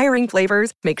inspiring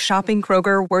flavors make shopping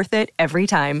Kroger worth it every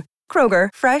time. Kroger,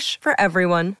 fresh for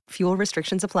everyone. Fuel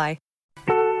restrictions apply.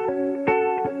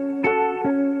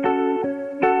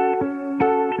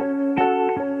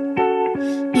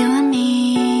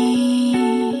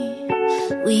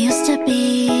 We used to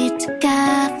be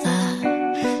together,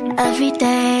 every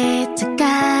day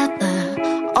together,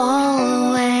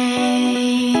 always.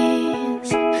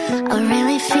 I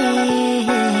really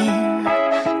feel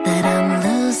that I'm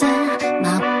losing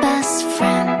my best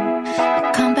friend.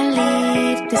 I can't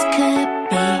believe this could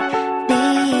be the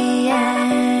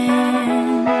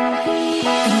end.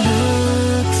 It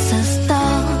looks as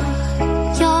though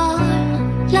you're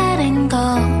letting go,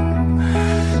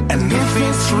 and if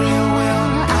it's real,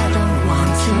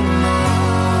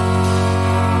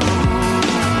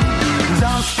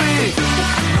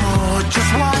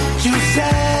 just what you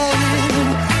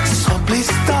said, so please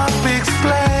stop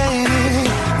explaining.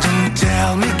 Don't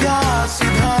tell me 'cause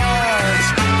it hurts.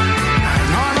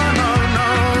 No, no, no, no,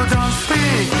 don't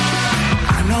speak.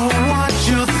 I know what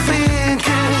you're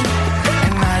thinking,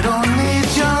 and I don't need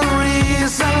your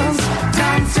reasons.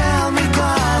 Don't tell me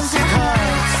 'cause it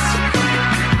hurts.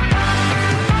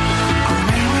 Or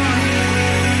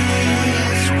memories,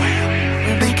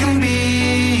 well, they can be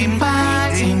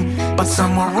inviting, but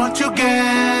somewhere wrong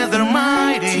together,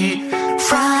 mighty,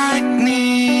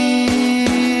 frightening.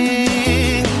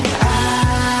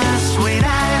 As we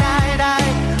die,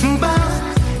 both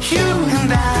you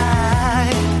and I,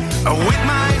 with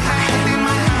my head in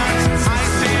my hands, I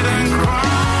sit and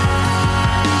cry.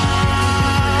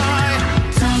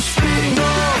 Don't speak,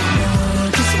 no,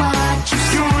 just what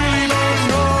you really don't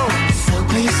know. So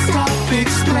please stop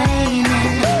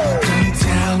explaining. Don't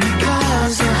tell me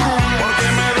 'cause it hurts.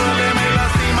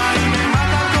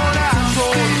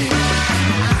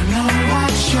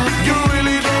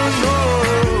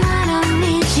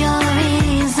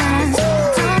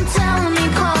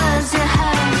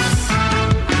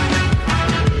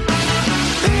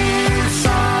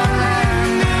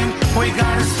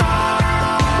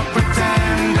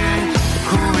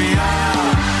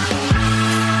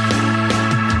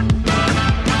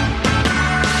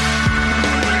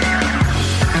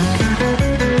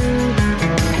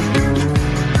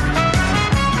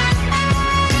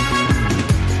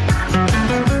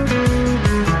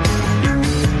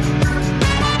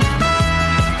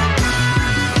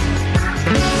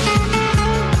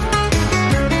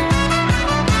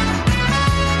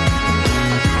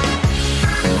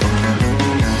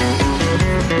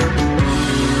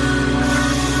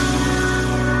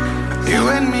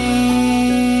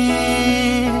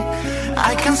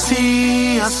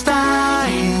 See us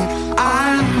dying,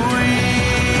 aren't we?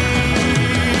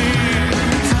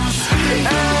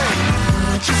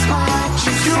 Just what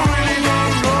you really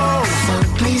don't know. So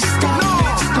please stop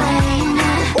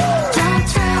explaining. Don't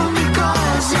tell me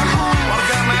 'cause it hurts.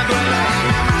 Porque me duele y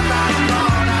me mata el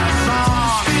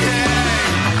corazón.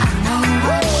 I know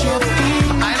what you're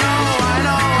thinking. I know.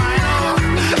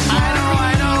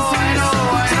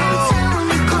 Don't tell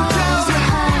me 'cause it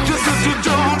hurts. Just 'cause you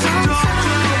don't.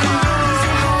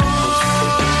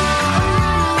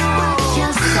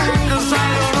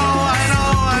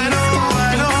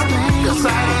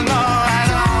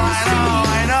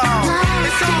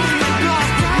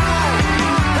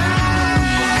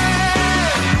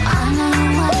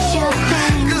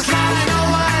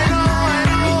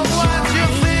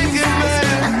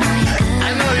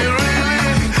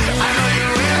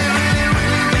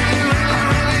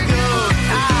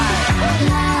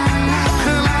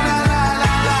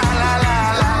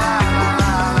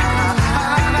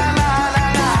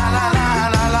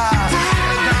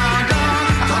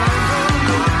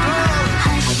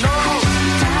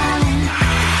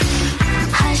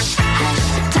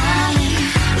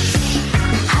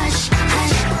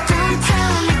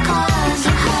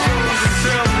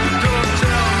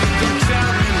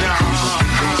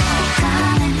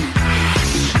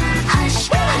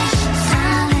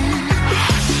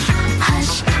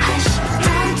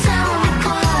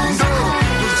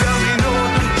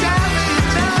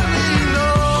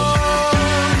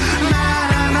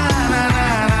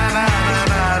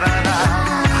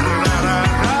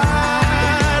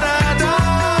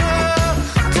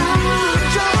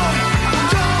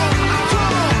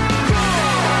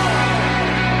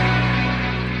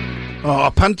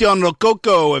 Pantheon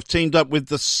Rococo have teamed up with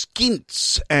the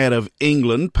Skints out of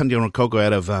England, Pantheon Rococo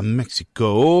out of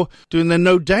Mexico, doing their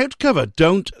No Doubt cover,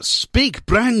 Don't Speak,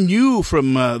 brand new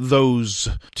from those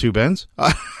two bands.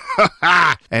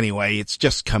 Anyway, it's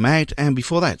just come out, and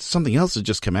before that, something else has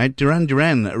just come out. Duran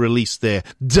Duran released their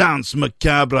Dance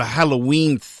Macabre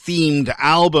Halloween-themed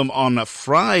album on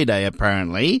Friday,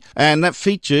 apparently, and that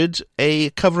featured a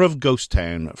cover of Ghost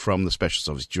Town from the Specials,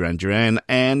 obviously Duran Duran,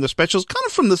 and the Specials kind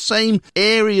of from the same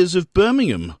areas of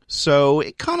Birmingham, so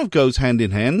it kind of goes hand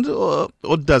in hand, or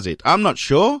does it? I'm not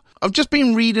sure. I've just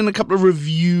been reading a couple of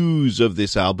reviews of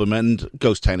this album, and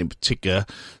Ghost Town in particular.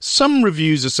 Some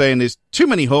reviews are saying there's too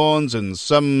many horns, and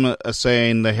some are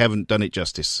saying they haven't done it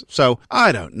justice. So,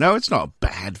 I don't know. It's not a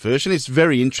bad version. It's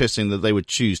very interesting that they would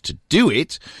choose to do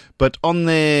it, but on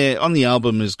the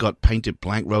album has got Painted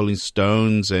Black, Rolling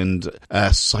Stones, and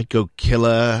Psycho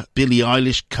Killer, Billie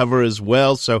Eilish cover as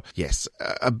well. So, yes,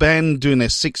 a band doing their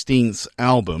 16th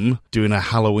album, doing a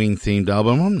Halloween-themed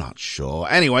album, I'm not sure.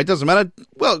 Anyway, it doesn't matter.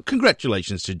 Well,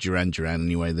 congratulations to Duran Duran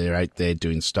anyway. They're out there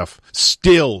doing stuff.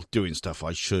 Still doing stuff,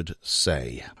 I should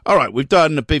say. All right, we've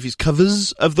done Beefy's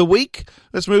covers of the week.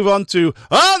 Let's move on to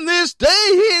On This Day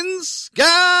in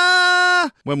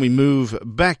Ska, when we move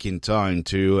back in time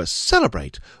to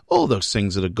celebrate all those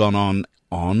things that have gone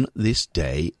on this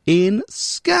day in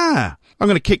ska. I'm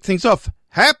going to kick things off.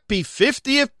 Happy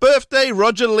 50th birthday,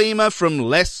 Roger Lima from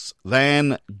Less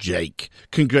Than Jake.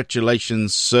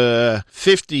 Congratulations, sir.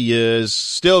 50 years,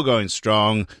 still going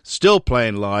strong, still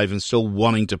playing live and still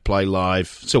wanting to play live.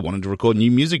 Still wanting to record new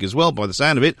music as well, by the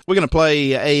sound of it. We're going to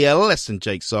play a Less Than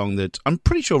Jake song that I'm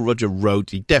pretty sure Roger wrote.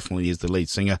 He definitely is the lead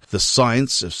singer. The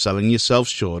Science of Selling Yourself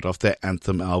Short off their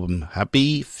Anthem album.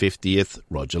 Happy 50th,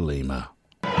 Roger Lima.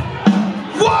 1,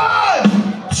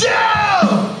 2!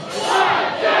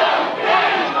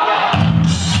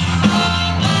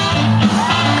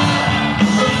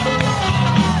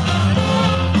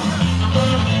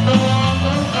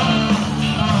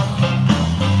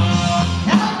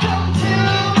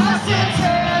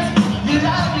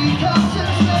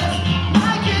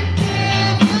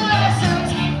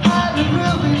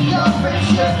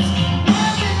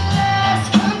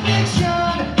 Conviction,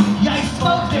 yeah, I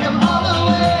spoke them all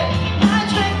away. I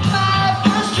drink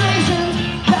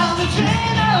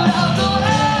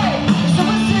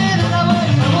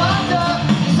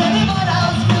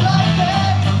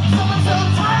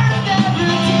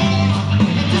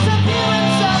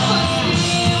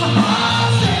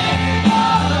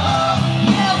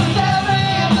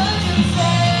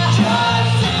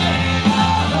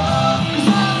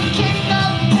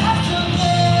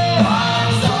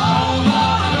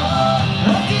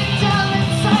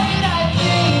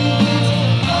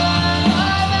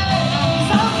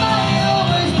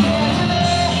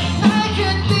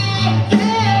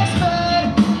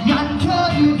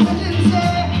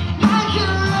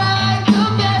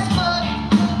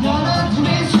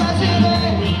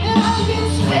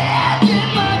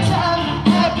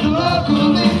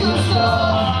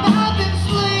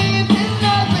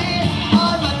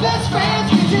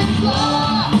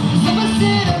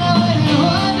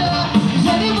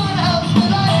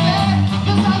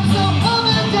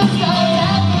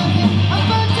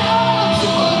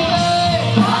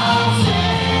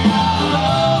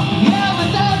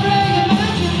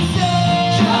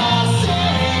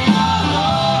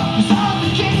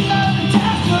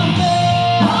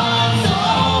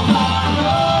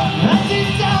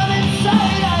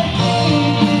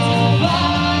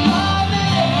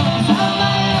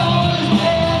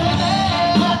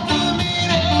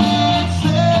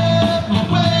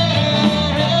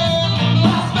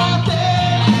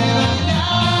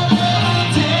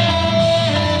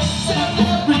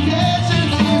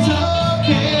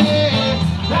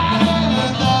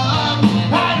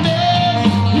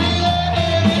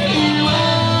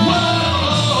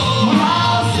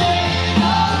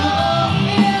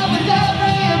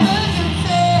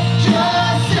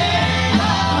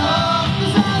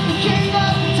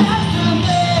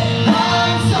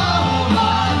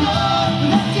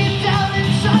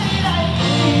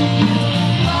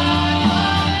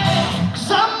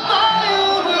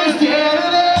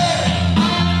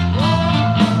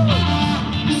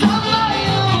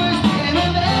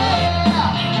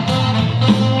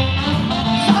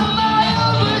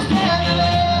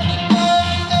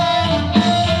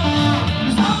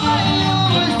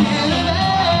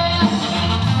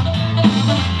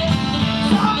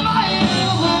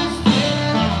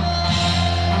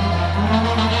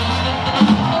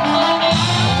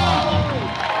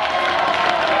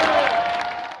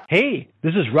Hey,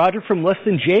 this is Roger from Less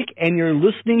Than Jake, and you're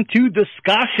listening to The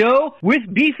Ska Show with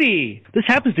Beefy. This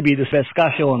happens to be the best ska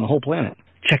show on the whole planet.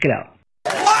 Check it out.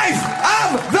 Life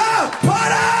of the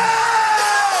party!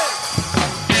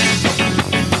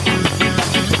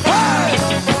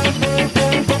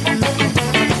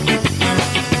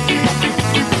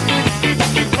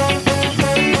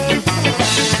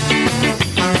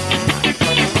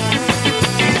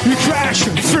 You're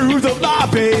crashing through the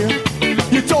lobby.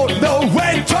 You don't know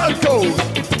when to go.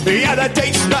 Yeah, the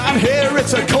date's not here.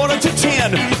 It's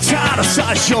 9:45. Time to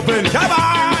start shopping. Come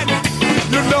on!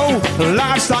 You know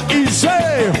life's not easy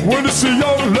when it's the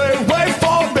only way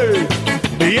for me.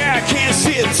 Yeah, I can't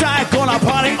see it tight. Gonna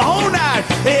party all night.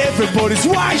 Everybody's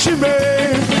watching me.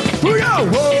 Yo,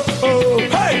 whoa, oh,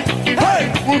 hey, hey,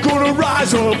 we're gonna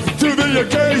rise up to the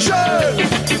occasion.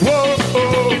 Whoa,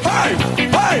 oh, hey,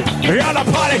 hey, yeah, the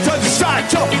party doesn't start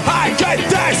till I get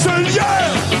dancing, yeah.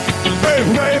 Hey,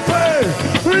 baby,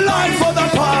 life for the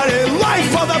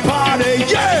party,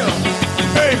 yeah.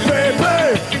 Hey,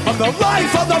 baby, I'm the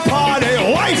life of the party,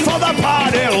 life of the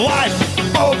party, life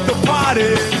of the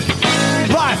party,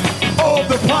 life of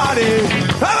the party.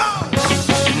 Hello!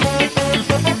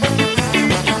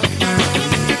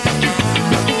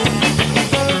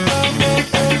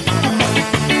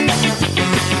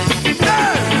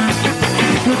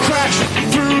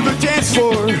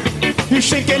 You're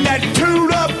shaking that to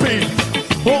the beat.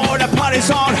 Oh, the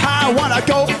party's on high, wanna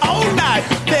go all night.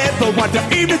 Never want the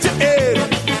evening to end.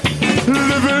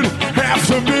 Living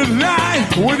after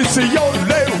midnight when it's the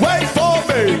only way for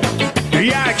me.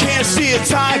 Yeah, I can't see it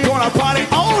tight, gonna party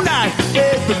all night.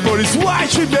 Everybody's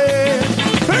watching me.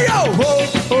 Hey, yo, oh,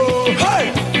 oh, hey,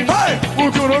 hey,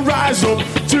 we're gonna rise up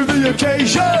to the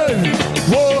occasion.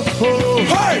 Whoa, oh,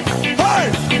 hey, hey,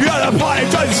 yeah, the party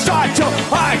doesn't start till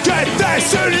I get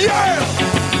dancing, yeah.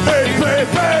 Hey,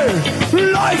 baby,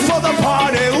 life for the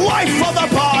party,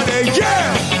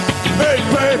 yeah. Hey,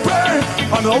 baby,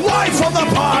 I'm the life of the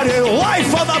party,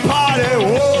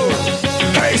 whoa.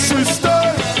 Hey, sister,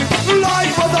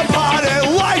 life of the party,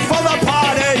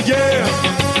 yeah.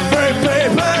 Hey,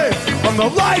 baby, I'm the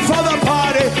life of the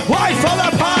party, life of the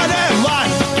party,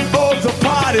 life of the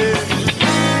party,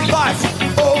 life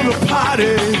of the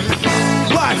party,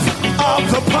 life of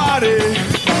the party,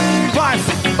 life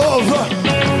of the...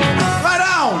 Right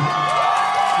on!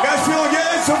 You guys feeling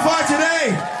good so far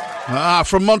today?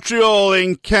 From Montreal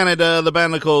in Canada, the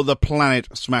band are called The Planet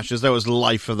Smashers. That was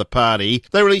Life of the Party.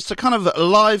 They released a kind of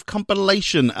live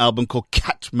compilation album called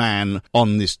Catman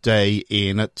on this day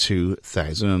in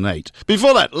 2008.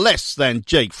 Before that, Less Than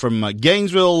Jake from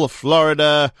Gainesville,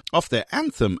 Florida, off their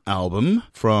Anthem album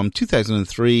from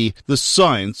 2003, The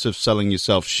Science of Selling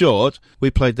Yourself Short.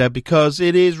 We played that because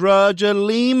it is Roger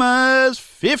Lima's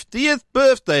 50th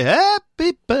birthday.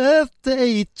 Happy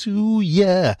birthday to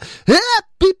ya.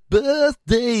 Happy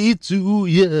birthday to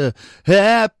ya.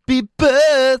 Happy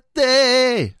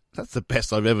birthday. That's the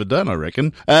best I've ever done, I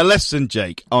reckon. Less Than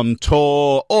Jake on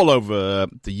tour all over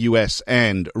the US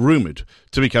and rumoured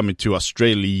to be coming to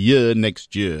Australia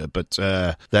next year, but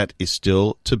that is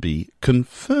still to be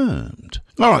confirmed.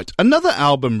 All right, another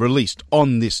album released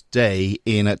on this day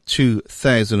in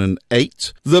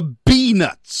 2008, The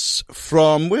Beanuts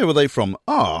from, where were they from?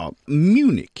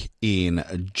 Munich in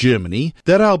Germany.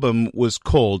 That album was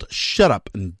called Shut Up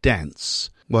and Dance.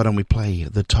 Why don't we play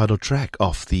the title track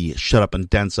off the Shut Up and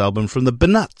Dance album from the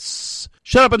Beanuts?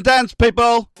 Shut up and dance,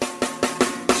 people!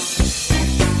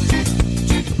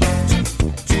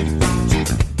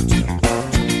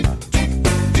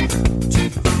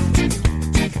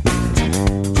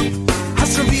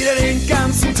 Hast schon wieder den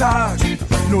ganzen Tag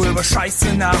nur über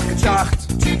Scheiße nachgedacht.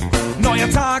 Neuer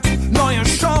Tag, neue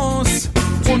Chance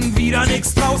und wieder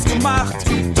nichts draus gemacht.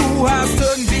 Du hast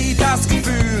irgendwie das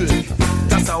Gefühl,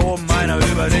 dass da oben einer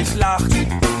über dich lacht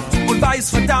und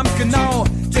weiß verdammt genau,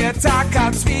 der Tag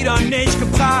hat's wieder nicht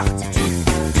gebracht.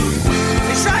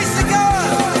 Ist scheißegal,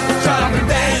 shut up and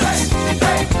dance,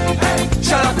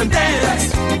 shut up and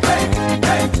dance,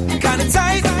 keine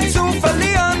Zeit zu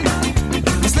verlieren,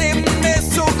 das Leben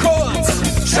ist zu kurz.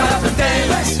 Shut up and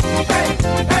dance,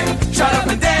 shut up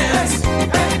and dance,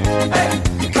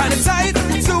 keine Zeit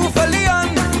zu verlieren,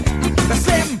 das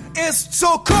Leben ist so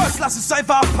kurz, lass es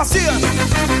einfach passieren.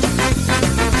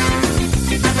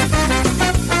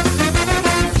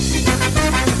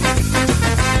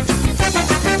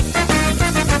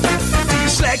 Die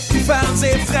schlechten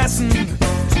Fernsehen fressen,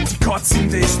 die kotzen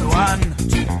dich nur an.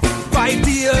 Bei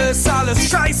dir ist alles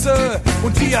scheiße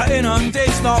und die erinnern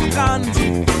dich noch dran.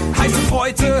 Heiße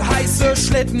Freude, heiße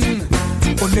Schlitten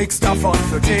und nix davon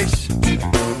für dich.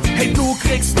 Hey, du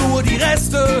kriegst nur die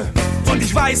Reste Und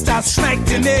ich weiß, das schmeckt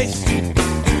dir nicht.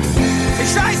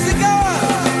 Ich scheißegal.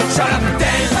 Shut up and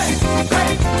dance.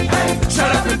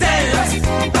 Shut up and dance.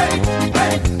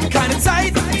 Keine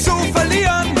Zeit zu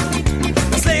verlieren.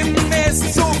 Das Leben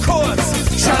ist so kurz.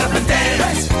 Shut up and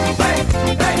dance.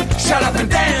 Shut up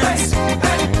and dance.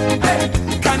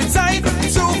 Keine Zeit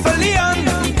zu verlieren.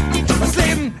 Das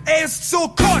Leben ist so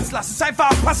kurz. Lass es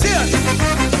einfach passieren.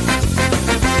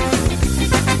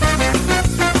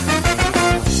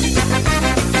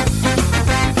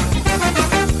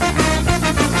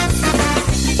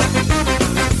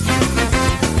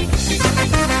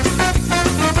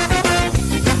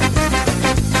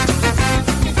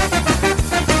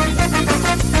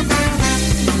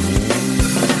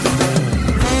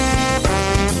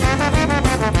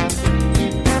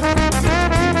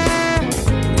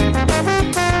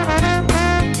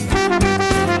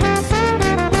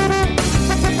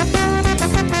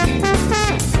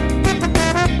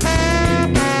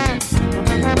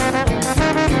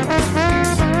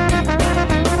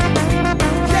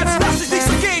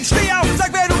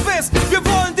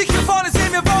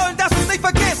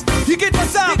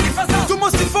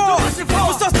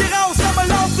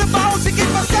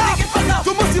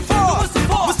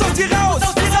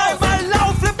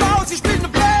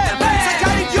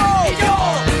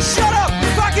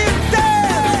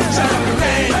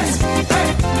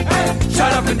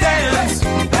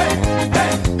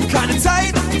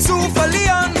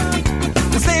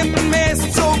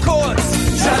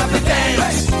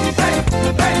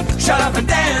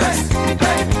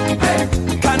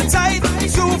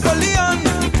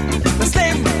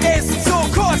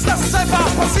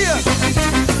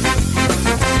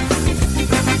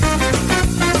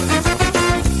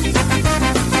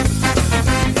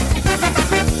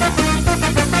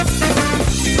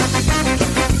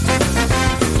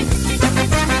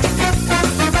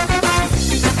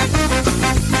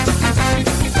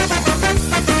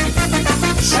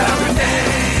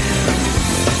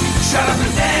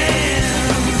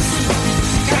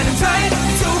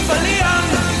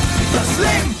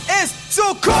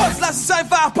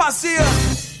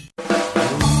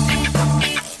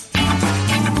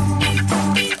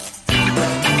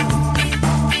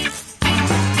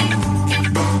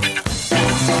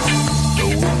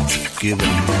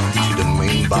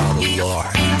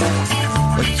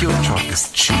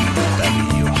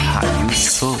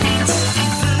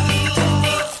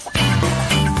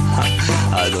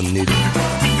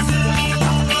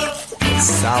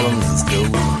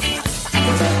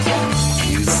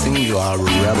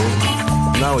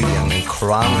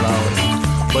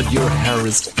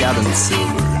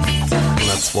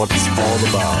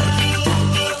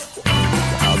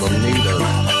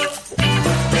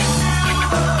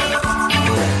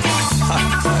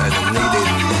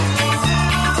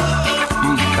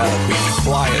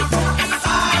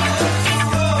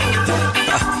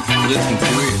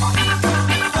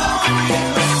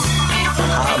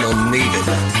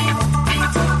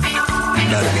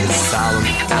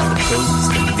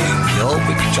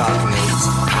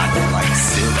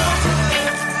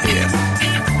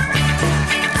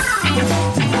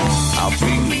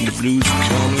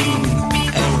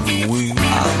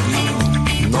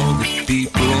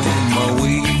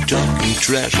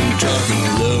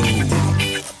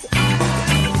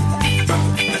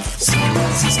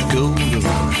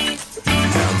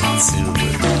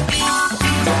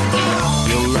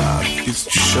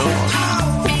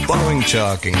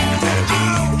 Talking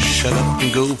heavy, shut up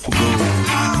and go for gold.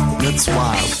 That's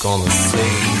why I'm gonna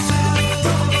say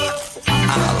I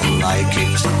don't like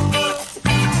it.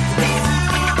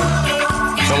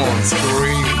 Come on,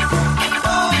 scream.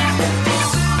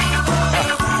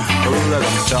 Let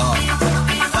them talk.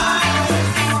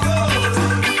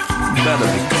 Better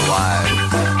be quiet.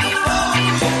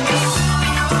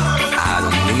 I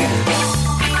don't need it.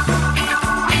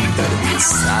 Better be as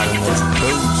silent as a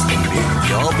ghost and be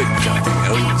your big jumping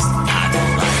host. I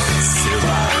don't like it,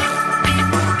 silver.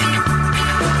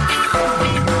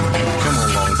 Come on,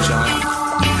 Long John.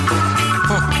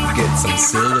 Get some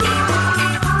silver.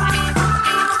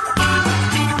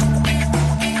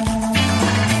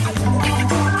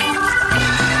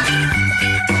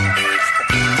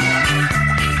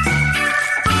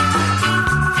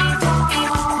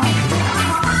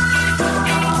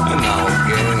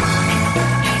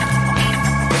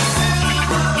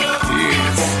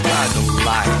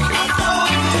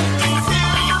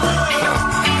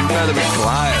 Be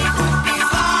quiet.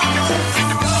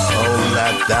 Oh,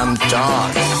 let them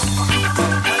talk.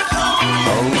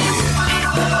 Oh, yeah.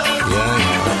 Yeah,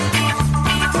 yeah.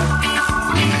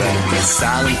 You better be me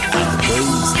silent and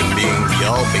opposed to being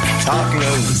your big talking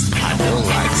host. I don't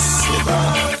like silver.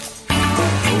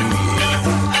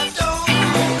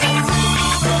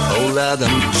 Oh, let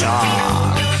them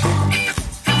talk.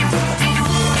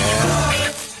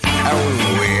 Yeah.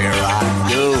 Everywhere I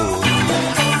go,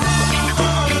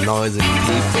 noisy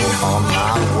people on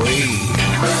my way.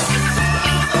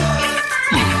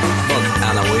 But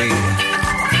anyway,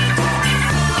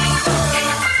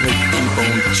 they keep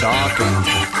on talking.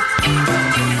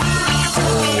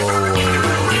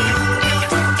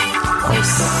 Oh,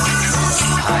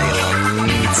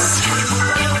 silence.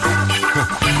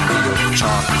 Your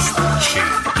talk is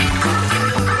cheap.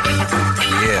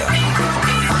 Yeah.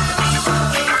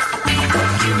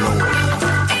 You know it.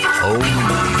 Oh,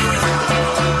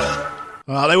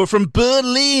 yeah. They were from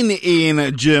Berlin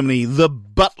in Germany, the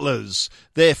Butlers.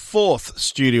 Their fourth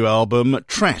studio album,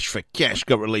 Trash for Cash,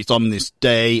 got released on this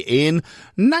day in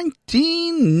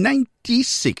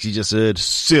 1996. You just heard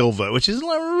Silver, which is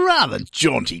a rather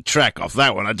jaunty track off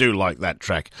that one. I do like that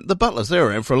track. The Butlers, they were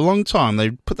around for a long time.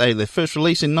 They put out their first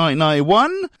release in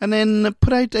 1991 and then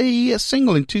put out a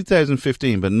single in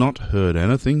 2015, but not heard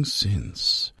anything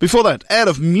since. Before that, out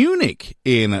of Munich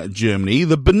in Germany,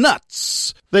 the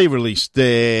Benuts. They released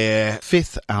their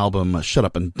fifth album, Shut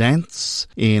Up and Dance,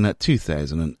 in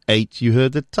 2008. You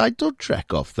heard the title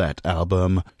track off that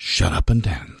album, Shut Up and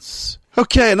Dance.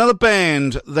 Okay, another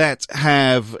band that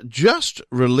have just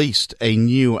released a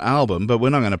new album, but we're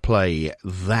not going to play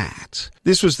that.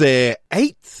 This was their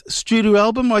 8th studio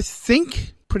album, I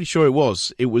think. Pretty sure it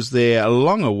was. It was their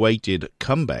long-awaited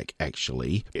comeback,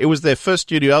 actually. It was their first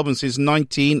studio album since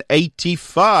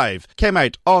 1985. Came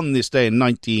out on this day in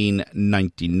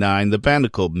 1999. The band are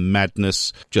called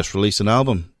Madness. Just released an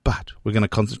album. But we're going to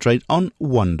concentrate on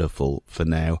Wonderful for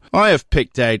now. I have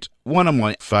picked out one of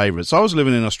my favourites. I was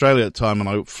living in Australia at the time and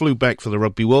I flew back for the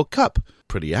Rugby World Cup.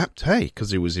 Pretty apt, hey,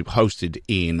 because it was hosted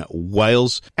in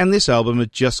Wales. And this album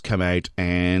had just come out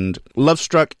and Love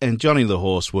Struck and Johnny the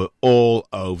Horse were all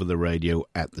over the radio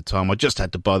at the time. I just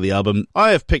had to buy the album. I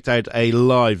have picked out a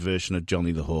live version of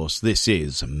Johnny the Horse. This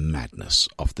is Madness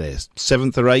off their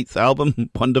 7th or 8th album.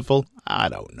 Wonderful? I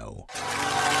don't know.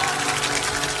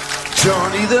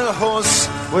 Johnny the horse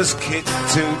was kicked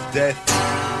to death.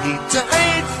 He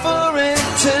died for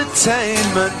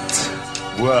entertainment.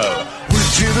 Well,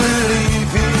 would you believe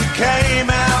he came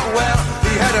out well?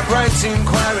 He had a bright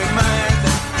inquiring mind.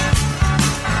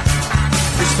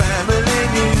 His family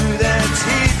knew that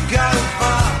he'd go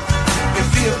far if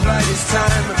he applied his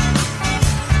time.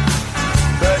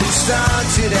 But he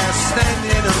started out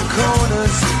standing on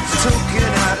corners,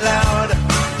 talking out loud.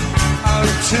 Oh,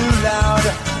 too loud.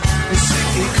 You see,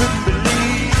 he couldn't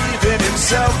believe in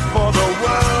himself or the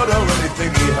world or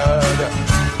anything he heard.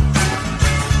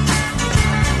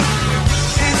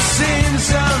 It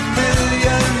seems a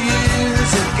million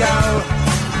years ago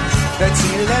that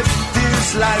he left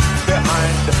his life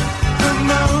behind. The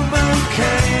moment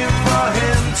came for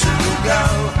him to go.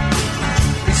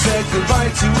 He said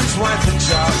goodbye to his wife and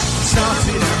child.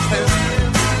 Started out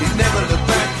filming, he never looked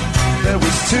back. There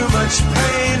was too much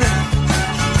pain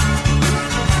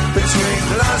between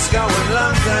Glasgow and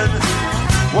London.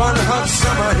 One hot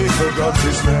summer he forgot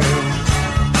his name.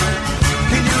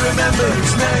 Can you remember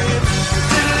his name?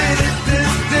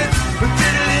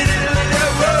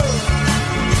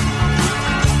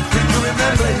 Can you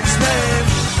remember his name?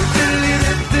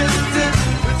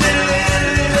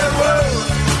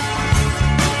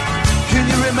 Can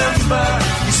you remember?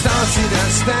 He started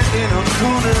out standing on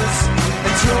corners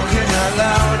and talking out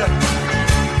loud.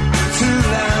 Too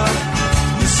loud.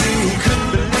 He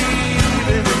couldn't believe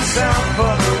in himself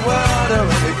or the world or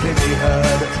anything he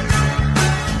heard.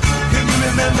 Can you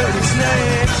remember his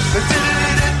name?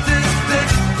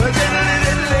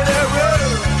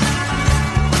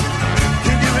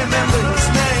 Can you remember his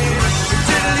name?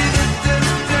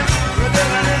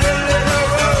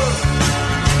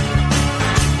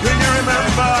 Can you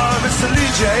remember Mr.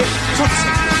 Lee J. Thompson?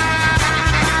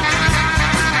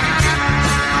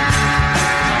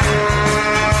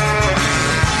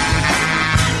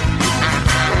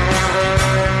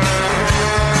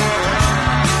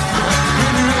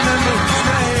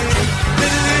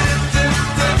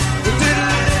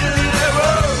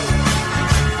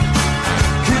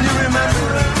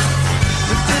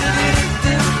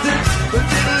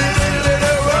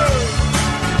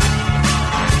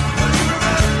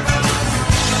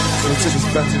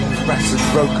 Battered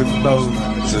broken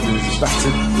bones and his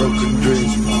battered broken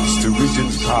dreams to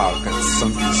Regent's Park at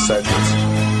sunset.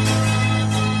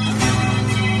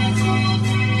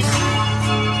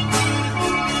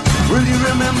 Will you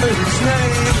remember his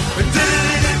name?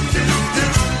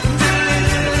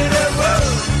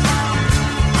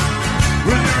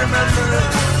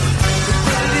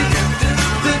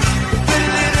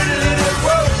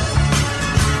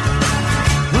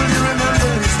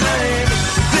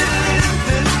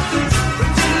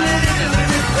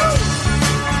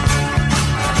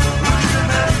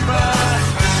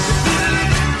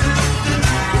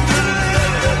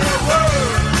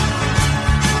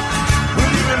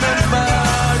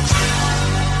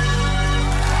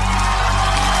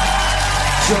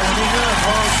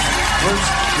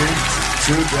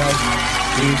 To death,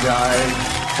 he died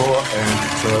for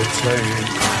entertainment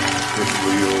with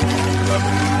real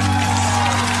loving.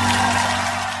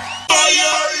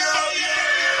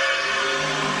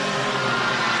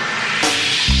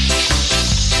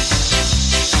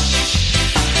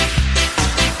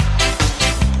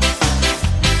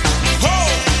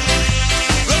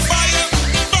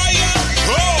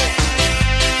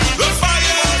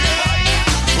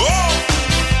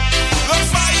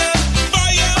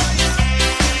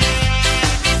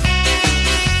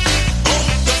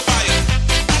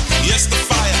 Yes, the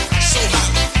fire, so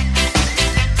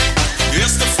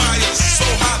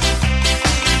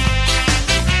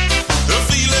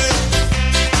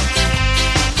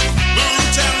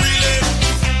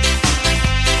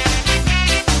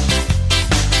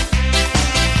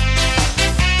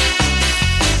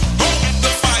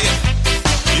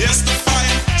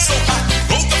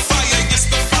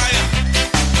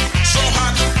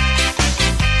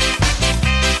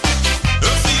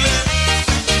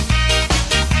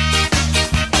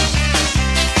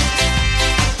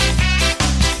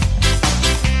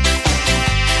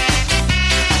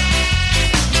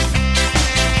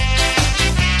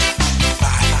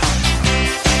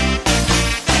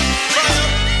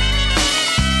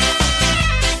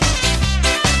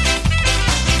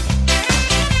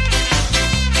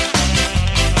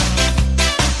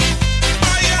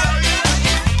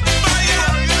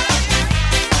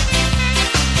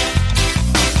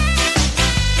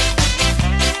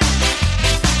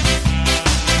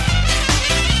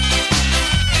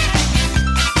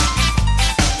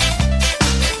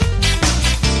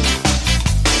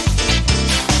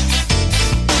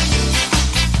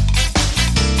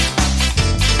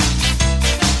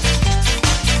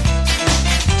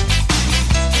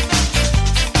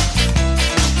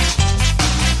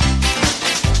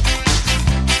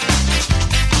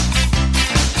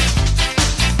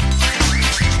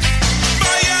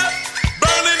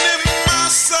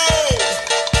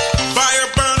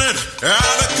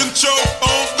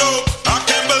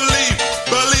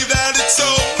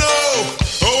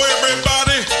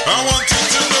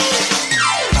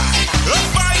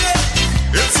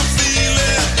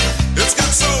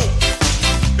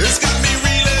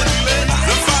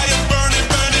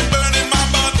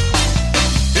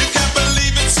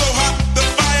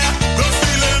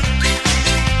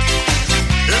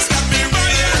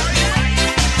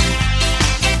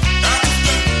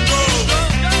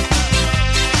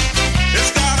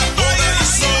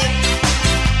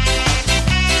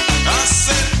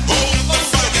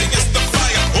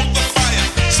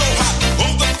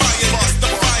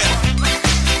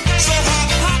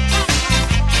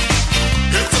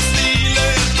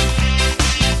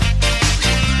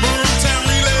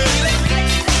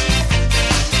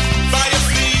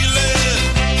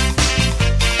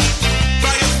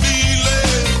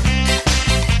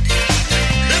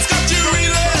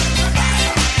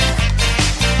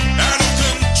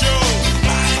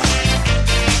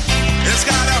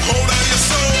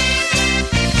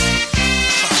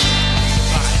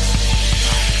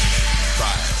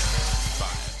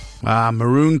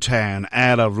Maroon Town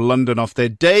out of London off their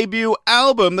debut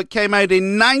album that came out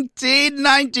in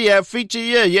 1990, our feature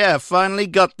year. Yeah, finally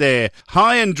got there.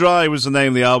 High and Dry was the name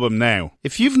of the album now.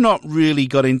 If you've not really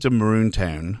got into Maroon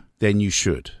Town, then you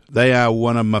should. They are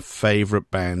one of my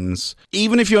favourite bands.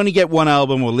 Even if you only get one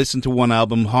album or listen to one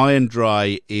album, High and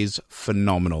Dry is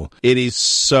phenomenal. It is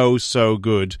so, so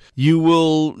good. You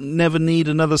will never need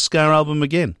another ska album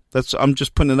again. I'm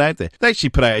just putting it out there. They actually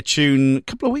put out a tune a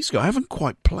couple of weeks ago. I haven't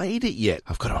quite played it yet.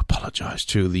 I've got to apologise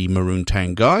to the Maroon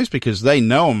Town guys because they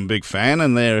know I'm a big fan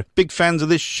and they're big fans of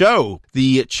this show.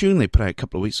 The tune they put out a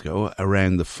couple of weeks ago,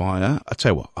 Around the Fire, I'll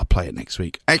tell you what, I'll play it next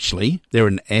week. Actually, they're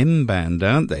an M band,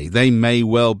 aren't they? They may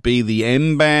well be the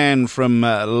M band from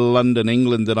London,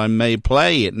 England that I may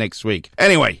play it next week.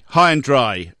 Anyway, High and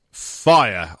Dry,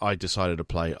 Fire, I decided to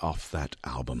play off that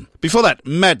album. Before that,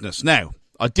 Madness. Now,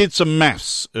 I did some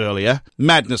maths earlier.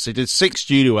 Madness, they did 6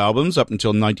 studio albums up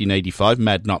until 1985,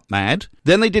 Mad Not Mad.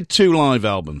 Then they did 2 live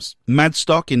albums,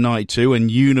 Madstock in 92 and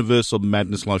Universal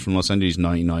Madness Live from Los Angeles in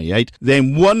 1998.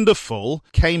 Then Wonderful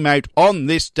came out on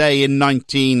this day in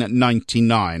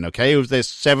 1999, okay? It was their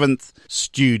 7th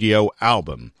studio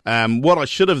album. What I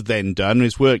should have then done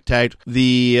is worked out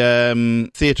the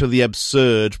Theatre of the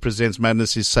Absurd Presents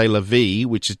Madness' C'est La Vie,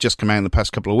 which has just come out in the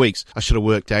past couple of weeks. I should have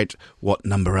worked out what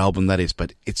number album that is,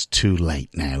 but it's too late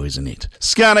now, isn't it?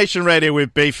 Ska Nation Radio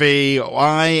with Beefy.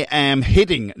 I am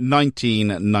hitting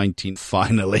 1919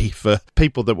 finally for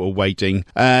people that were waiting.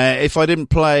 If I didn't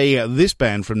play this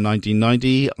band from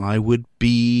 1990, I would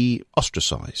be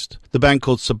ostracised. The band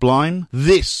called Sublime.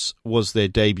 This was their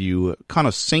debut kind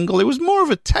of single. It was more of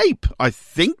a tape, I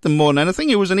think, than more than anything.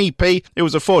 It was an EP. It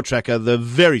was a 4-tracker. The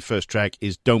very first track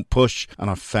is Don't Push, and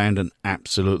I found an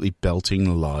absolutely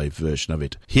belting live version of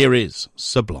it. Here is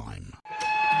Sublime.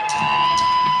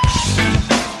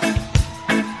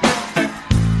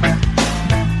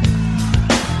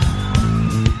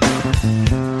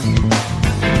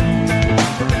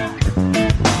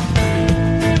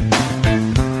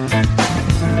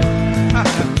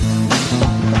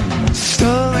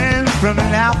 From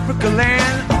an Africa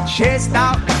land, chased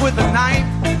out with a knife,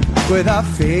 with a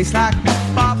face like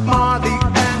Bob Marley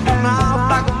and a mouth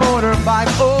like a motorbike.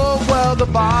 Oh well, the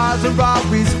bars are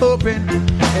always open,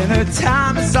 and the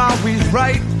time is always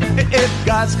right. If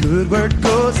God's good word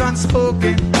goes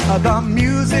unspoken, the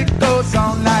music goes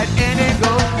all night and it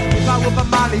goes. If I were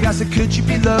Molly, I said, could you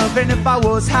be loved? And if I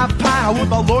was half pine, I would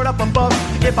my Lord up above.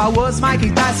 If I was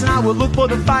Mikey Tyson, I would look for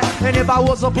the fight. And if I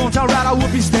was a Boomtown rat, I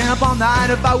would be staying up all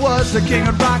night. If I was the king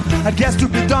of rock, I'd guess to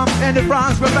be dumb. And if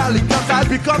rhymes were rally guns, I'd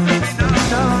be comfortably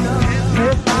numb.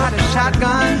 If I had a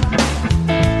shotgun,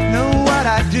 know what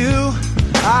I do?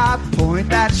 I point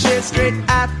that shit straight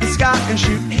at the sky and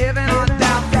shoot heaven on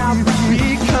down.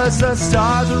 Because the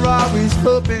stars are always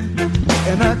open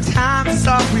and the time is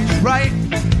always right.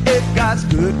 If God's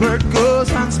good word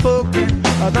goes unspoken,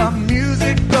 the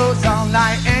music goes all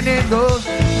night and it goes.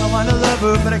 I want a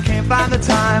lover but I can't find the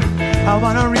time. I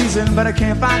want a reason but I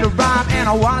can't find a rhyme. And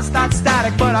I want to start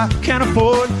static but I can't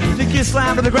afford to get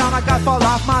slammed to the ground like I fall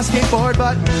off my skateboard.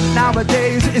 But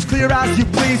nowadays it's clear as you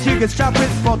please. You get strapped with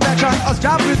protection or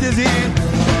strapped with disease.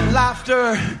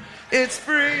 Laughter, it's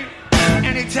free.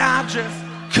 Anytime, just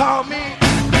call me.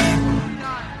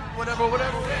 Whatever.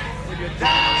 When you're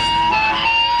down.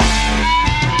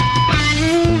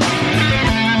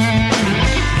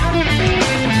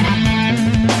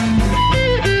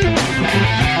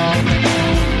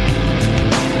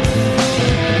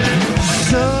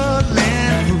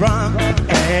 From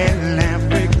an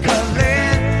Africa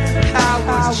land, I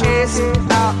was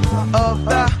chasing out of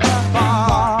the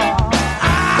bar.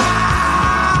 I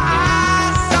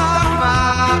saw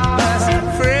my best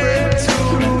friend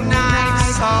tonight,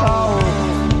 so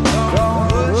don't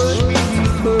push me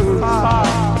too far.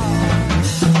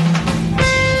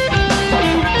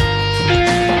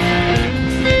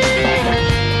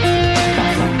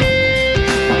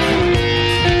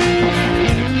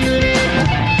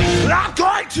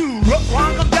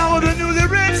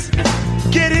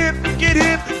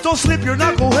 Don't slip your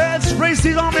knuckleheads.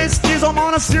 Races on this kids, I'm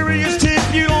on a serious tip.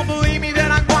 You don't believe me, then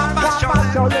I'm going by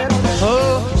your lip.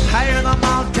 Oh, higher than the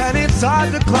mountain, it's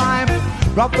hard to climb.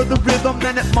 Rock with the rhythm,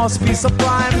 then it must be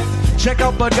sublime. Check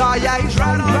out the guy, yeah, he's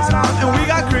right on time. And we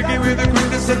got cricket with the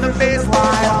quickness in the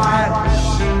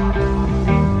baseline.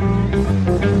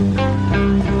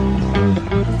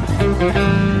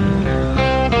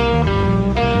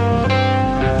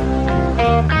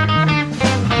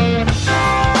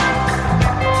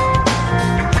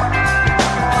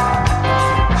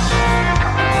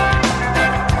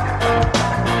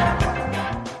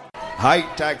 Hi,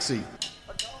 taxi.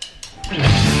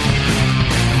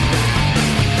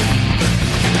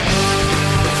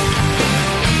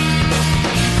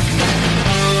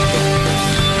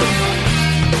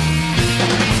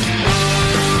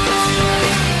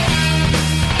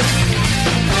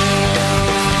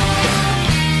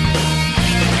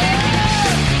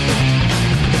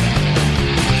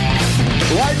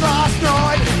 Late last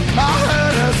night, I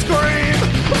heard her scream.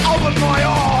 Opened my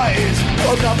eyes,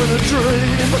 woke up in a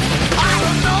dream. I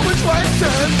don't know which way to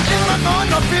turn. In my mind,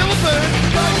 I feel a burn.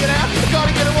 Gotta get out,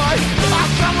 gotta get away.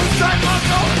 I'll come and save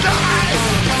myself die.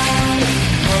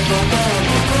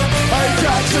 Hey,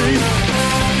 taxi,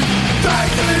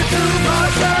 take me to my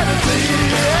sanity.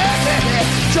 Yeah.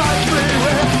 Take me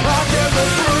where I'll get the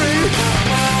free.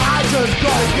 I just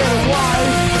gotta get away.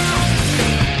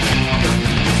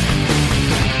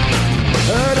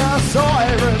 Heard our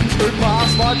sirens who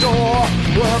passed my door.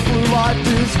 Well, blue light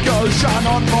disco shine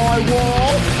on my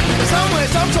wall. Somewhere,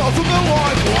 some top of a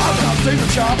white wall. I can't see the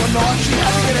sharp or knife. She had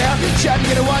to get out, she had to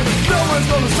get away. No one's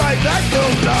gonna save that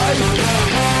girl today.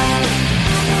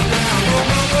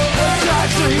 A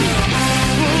taxi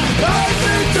will take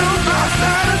me to my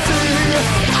sanity.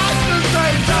 I can say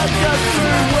don't get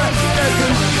through where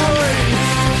getting free.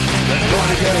 They're trying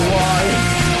to get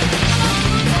away.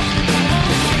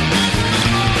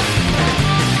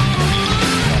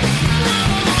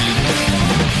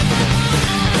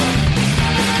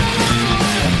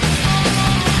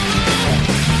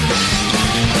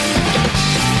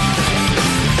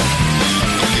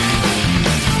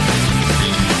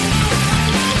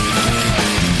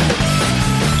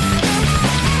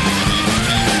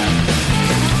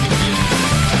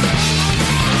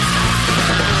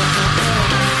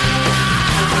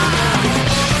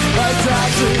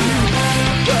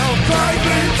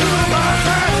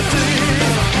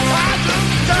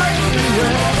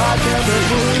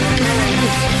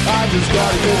 I just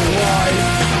gotta get away.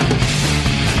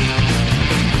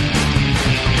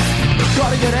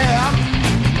 Gotta get out.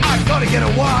 I gotta get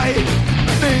away.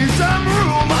 Need some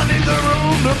room. I need the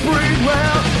room to breathe.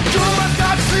 Well, too much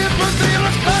got to see it for steal.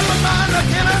 It's bad my mind. I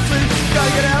cannot see.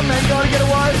 Gotta get out, man. Gotta get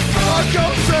away. I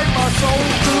can't take my soul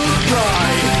to dry.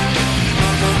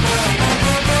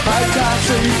 I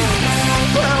taxi.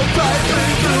 Well, take me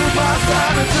to my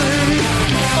sanity.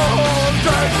 Oh,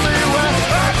 take me where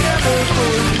I can be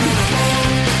free.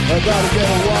 I gotta get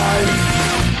away.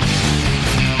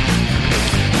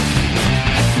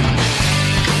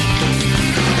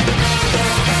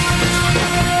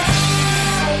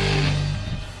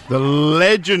 The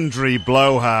legendary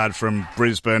Blowhard from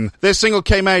Brisbane. Their single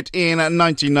came out in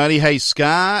 1990, Hey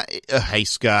Ska,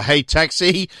 Hey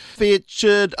Taxi,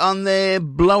 featured on their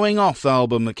Blowing Off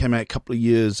album that came out a couple of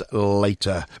years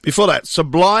later. Before that,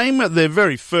 Sublime, their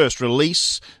very first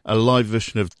release, a live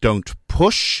version of Don't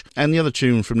Push, and the other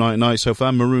tune from 1990 so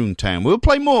far, Maroon Town. We'll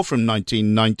play more from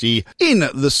 1990 in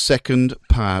the second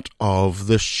part of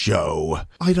the show.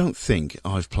 I don't think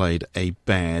I've played a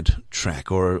bad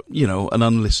track or, an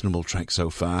unlistenable track so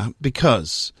far,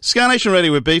 because Ska Nation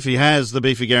Radio with Beefy has the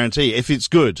Beefy guarantee. If it's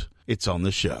good, it's on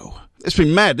the show. It's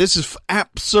been mad. This has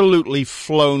absolutely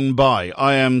flown by.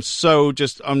 I'm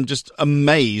just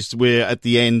amazed we're at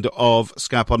the end of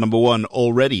Ska Pod number 1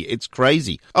 already. It's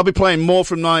crazy. I'll be playing more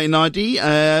from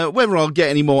 1990. Whether I'll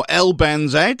get any more L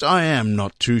bands out, I am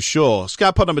not too sure.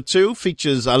 Ska Pod number 2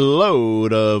 features a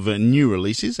load of new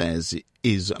releases, as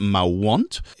is my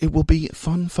want. It will be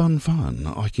fun.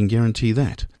 I can guarantee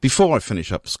that. Before I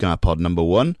finish up Ska Pod number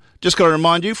 1, just got to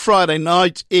remind you, Friday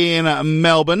night in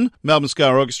Melbourne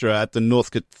Ska Orchestra at the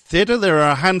Northcote Theatre. There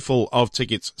are a handful of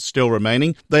tickets still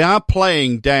remaining. They are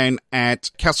playing down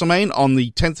at Castlemaine on the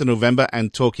 10th of November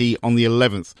and Torquay on the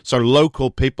 11th. So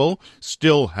local people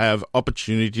still have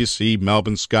opportunity to see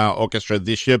Melbourne Ska Orchestra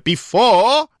this year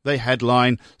before they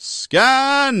headline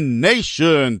Ska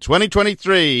Nation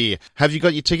 2023. Have you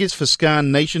got your tickets for Ska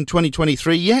Nation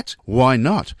 2023 yet? Why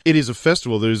not? It is a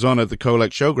festival that is on at the Colac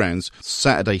Showgrounds,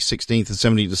 Saturday 16th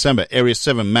and 17th December. Area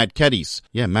 7, Mad Caddies.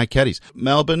 Yeah, Mad Caddies.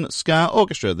 Melbourne Ska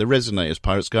Orchestra, The Resonators,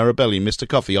 Pirate Ska Rebellion, Mr.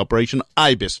 Coffee, Operation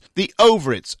Ibis, The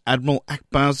Overits, Admiral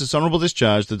Akbar's Dishonourable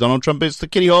Discharge, The Donald Trumpets, The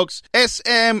Kitty Hawks,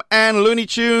 SM and Looney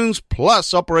Tunes,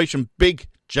 plus Operation Big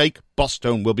Jake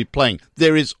Bostone will be playing.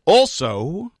 There is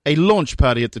also a launch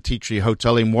party at the Tea Tree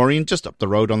Hotel in Warren, just up the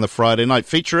road on the Friday night,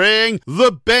 featuring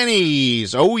the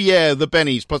Bennies. Oh yeah, the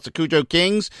Bennies, plus the Cujo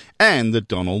Kings and the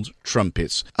Donald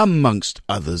Trumpets, amongst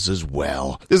others as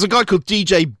well. There's a guy called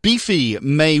DJ Beefy,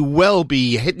 may well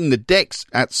be hitting the decks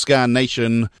at Ska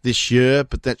Nation this year,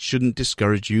 but that shouldn't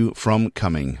discourage you from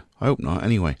coming. I hope not,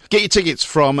 anyway. Get your tickets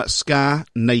from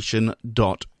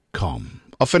skanation.com.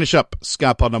 I'll finish up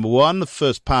Ska Pod number 1, the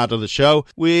first part of the show,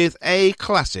 with a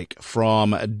classic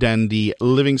from Dandy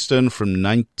Livingstone from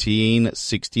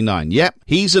 1969. Yep,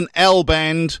 he's an L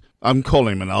band. I'm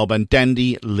calling him an L band.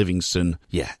 Dandy Livingstone.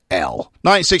 Yeah, L.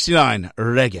 1969,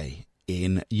 reggae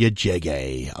in your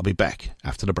jeggy. I'll be back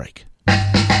after the break.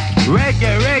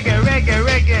 Reggae, reggae, reggae,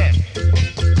 reggae.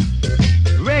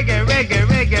 Reggae, reggae,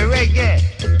 reggae, reggae.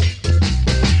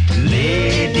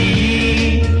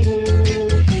 Lady,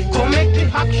 come make the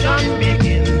action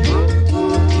begin.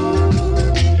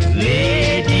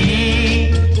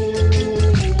 Lady,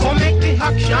 come make the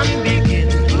action begin.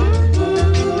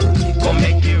 Come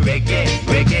make the reggae,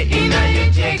 reggae in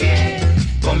your jaggy.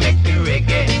 Come make the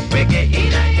reggae, reggae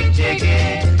in your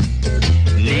jaggy.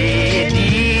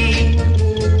 Lady,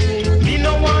 me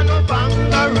no want no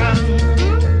bang around.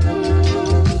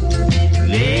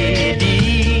 Lady,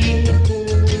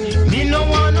 me no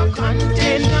want no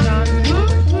contention.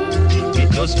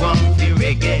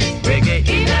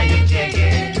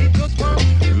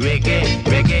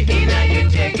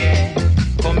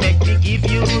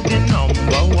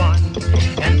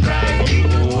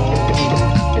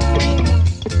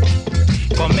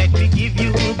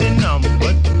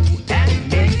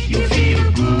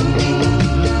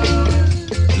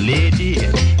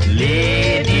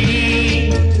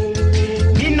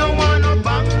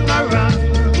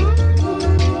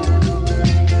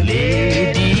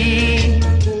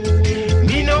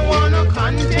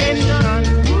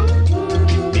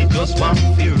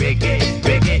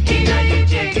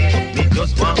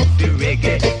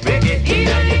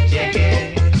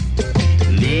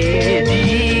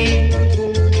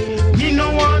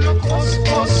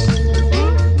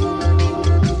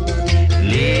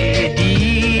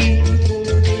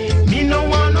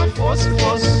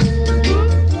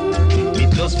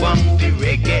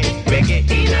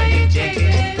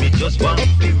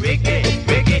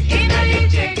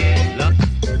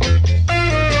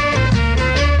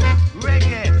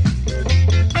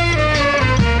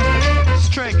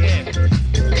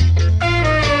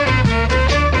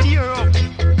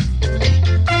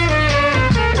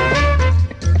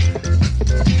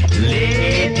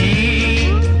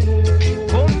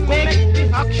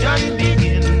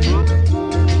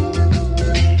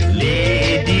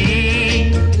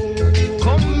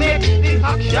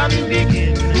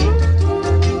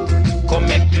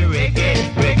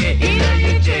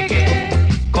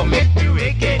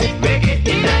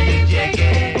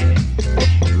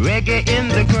 Reggae in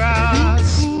the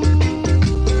grass.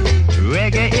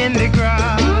 Reggae in the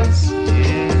grass.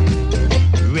 Yeah.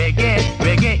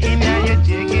 Reggae in your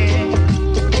jiggy.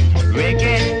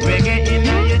 Reggae in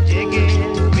your jiggy.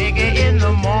 Reggae in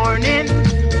the morning.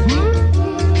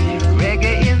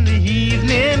 Reggae in the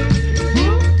evening.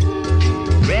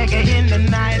 Reggae in the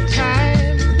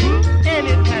nighttime.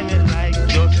 Anytime you like,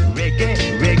 just reggae.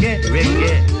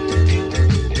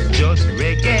 Just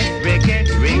reggae.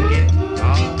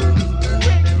 Oh.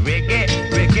 Reggae.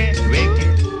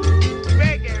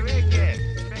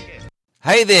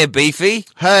 Hey there, Beefy.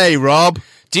 Hey, Rob.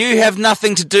 Do you have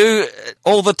nothing to do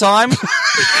all the time?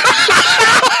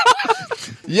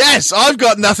 Yes, I've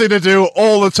got nothing to do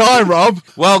all the time, Rob.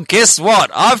 Well, guess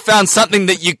what? I've found something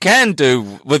that you can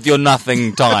do with your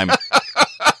nothing time.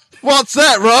 What's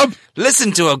that, Rob?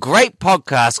 Listen to a great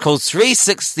podcast called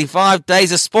 365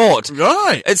 Days of Sport.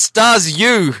 Right. It stars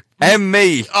you and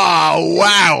me. Oh,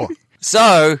 wow.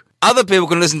 So, other people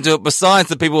can listen to it besides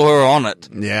the people who are on it.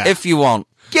 Yeah. If you want.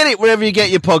 Get it wherever you get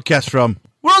your podcast from.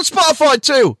 We're on Spotify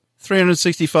too.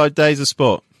 365 Days of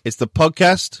Sport. It's the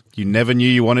podcast you never knew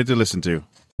you wanted to listen to.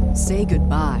 Say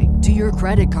goodbye to your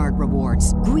credit card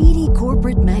rewards. Greedy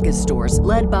corporate mega stores,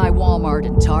 led by Walmart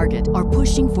and Target, are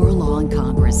pushing for a law in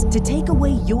Congress to take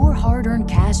away your hard-earned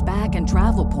cash back and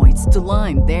travel points to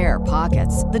line their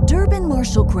pockets. The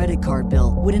Durbin-Marshall credit card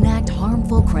bill would enact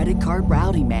harmful credit card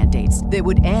routing mandates that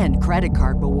would end credit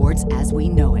card rewards as we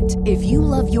know it. If you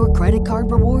love your credit card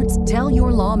rewards, tell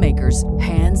your lawmakers,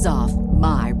 hands off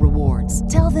my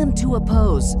rewards. Tell them to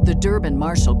oppose the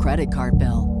Durbin-Marshall credit card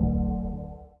bill.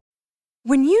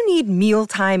 When you need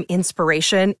mealtime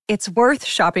inspiration, it's worth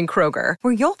shopping Kroger,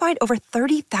 where you'll find over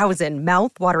 30,000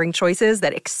 mouth-watering choices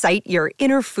that excite your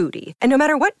inner foodie. And no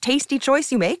matter what tasty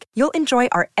choice you make, you'll enjoy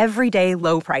our everyday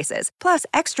low prices, plus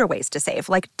extra ways to save,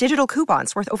 like digital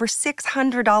coupons worth over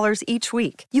 $600 each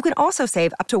week. You can also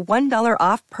save up to $1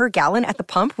 off per gallon at the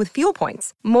pump with fuel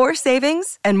points. More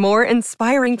savings and more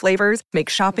inspiring flavors make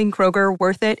shopping Kroger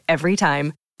worth it every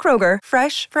time. Kroger,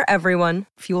 fresh for everyone.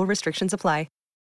 Fuel restrictions apply.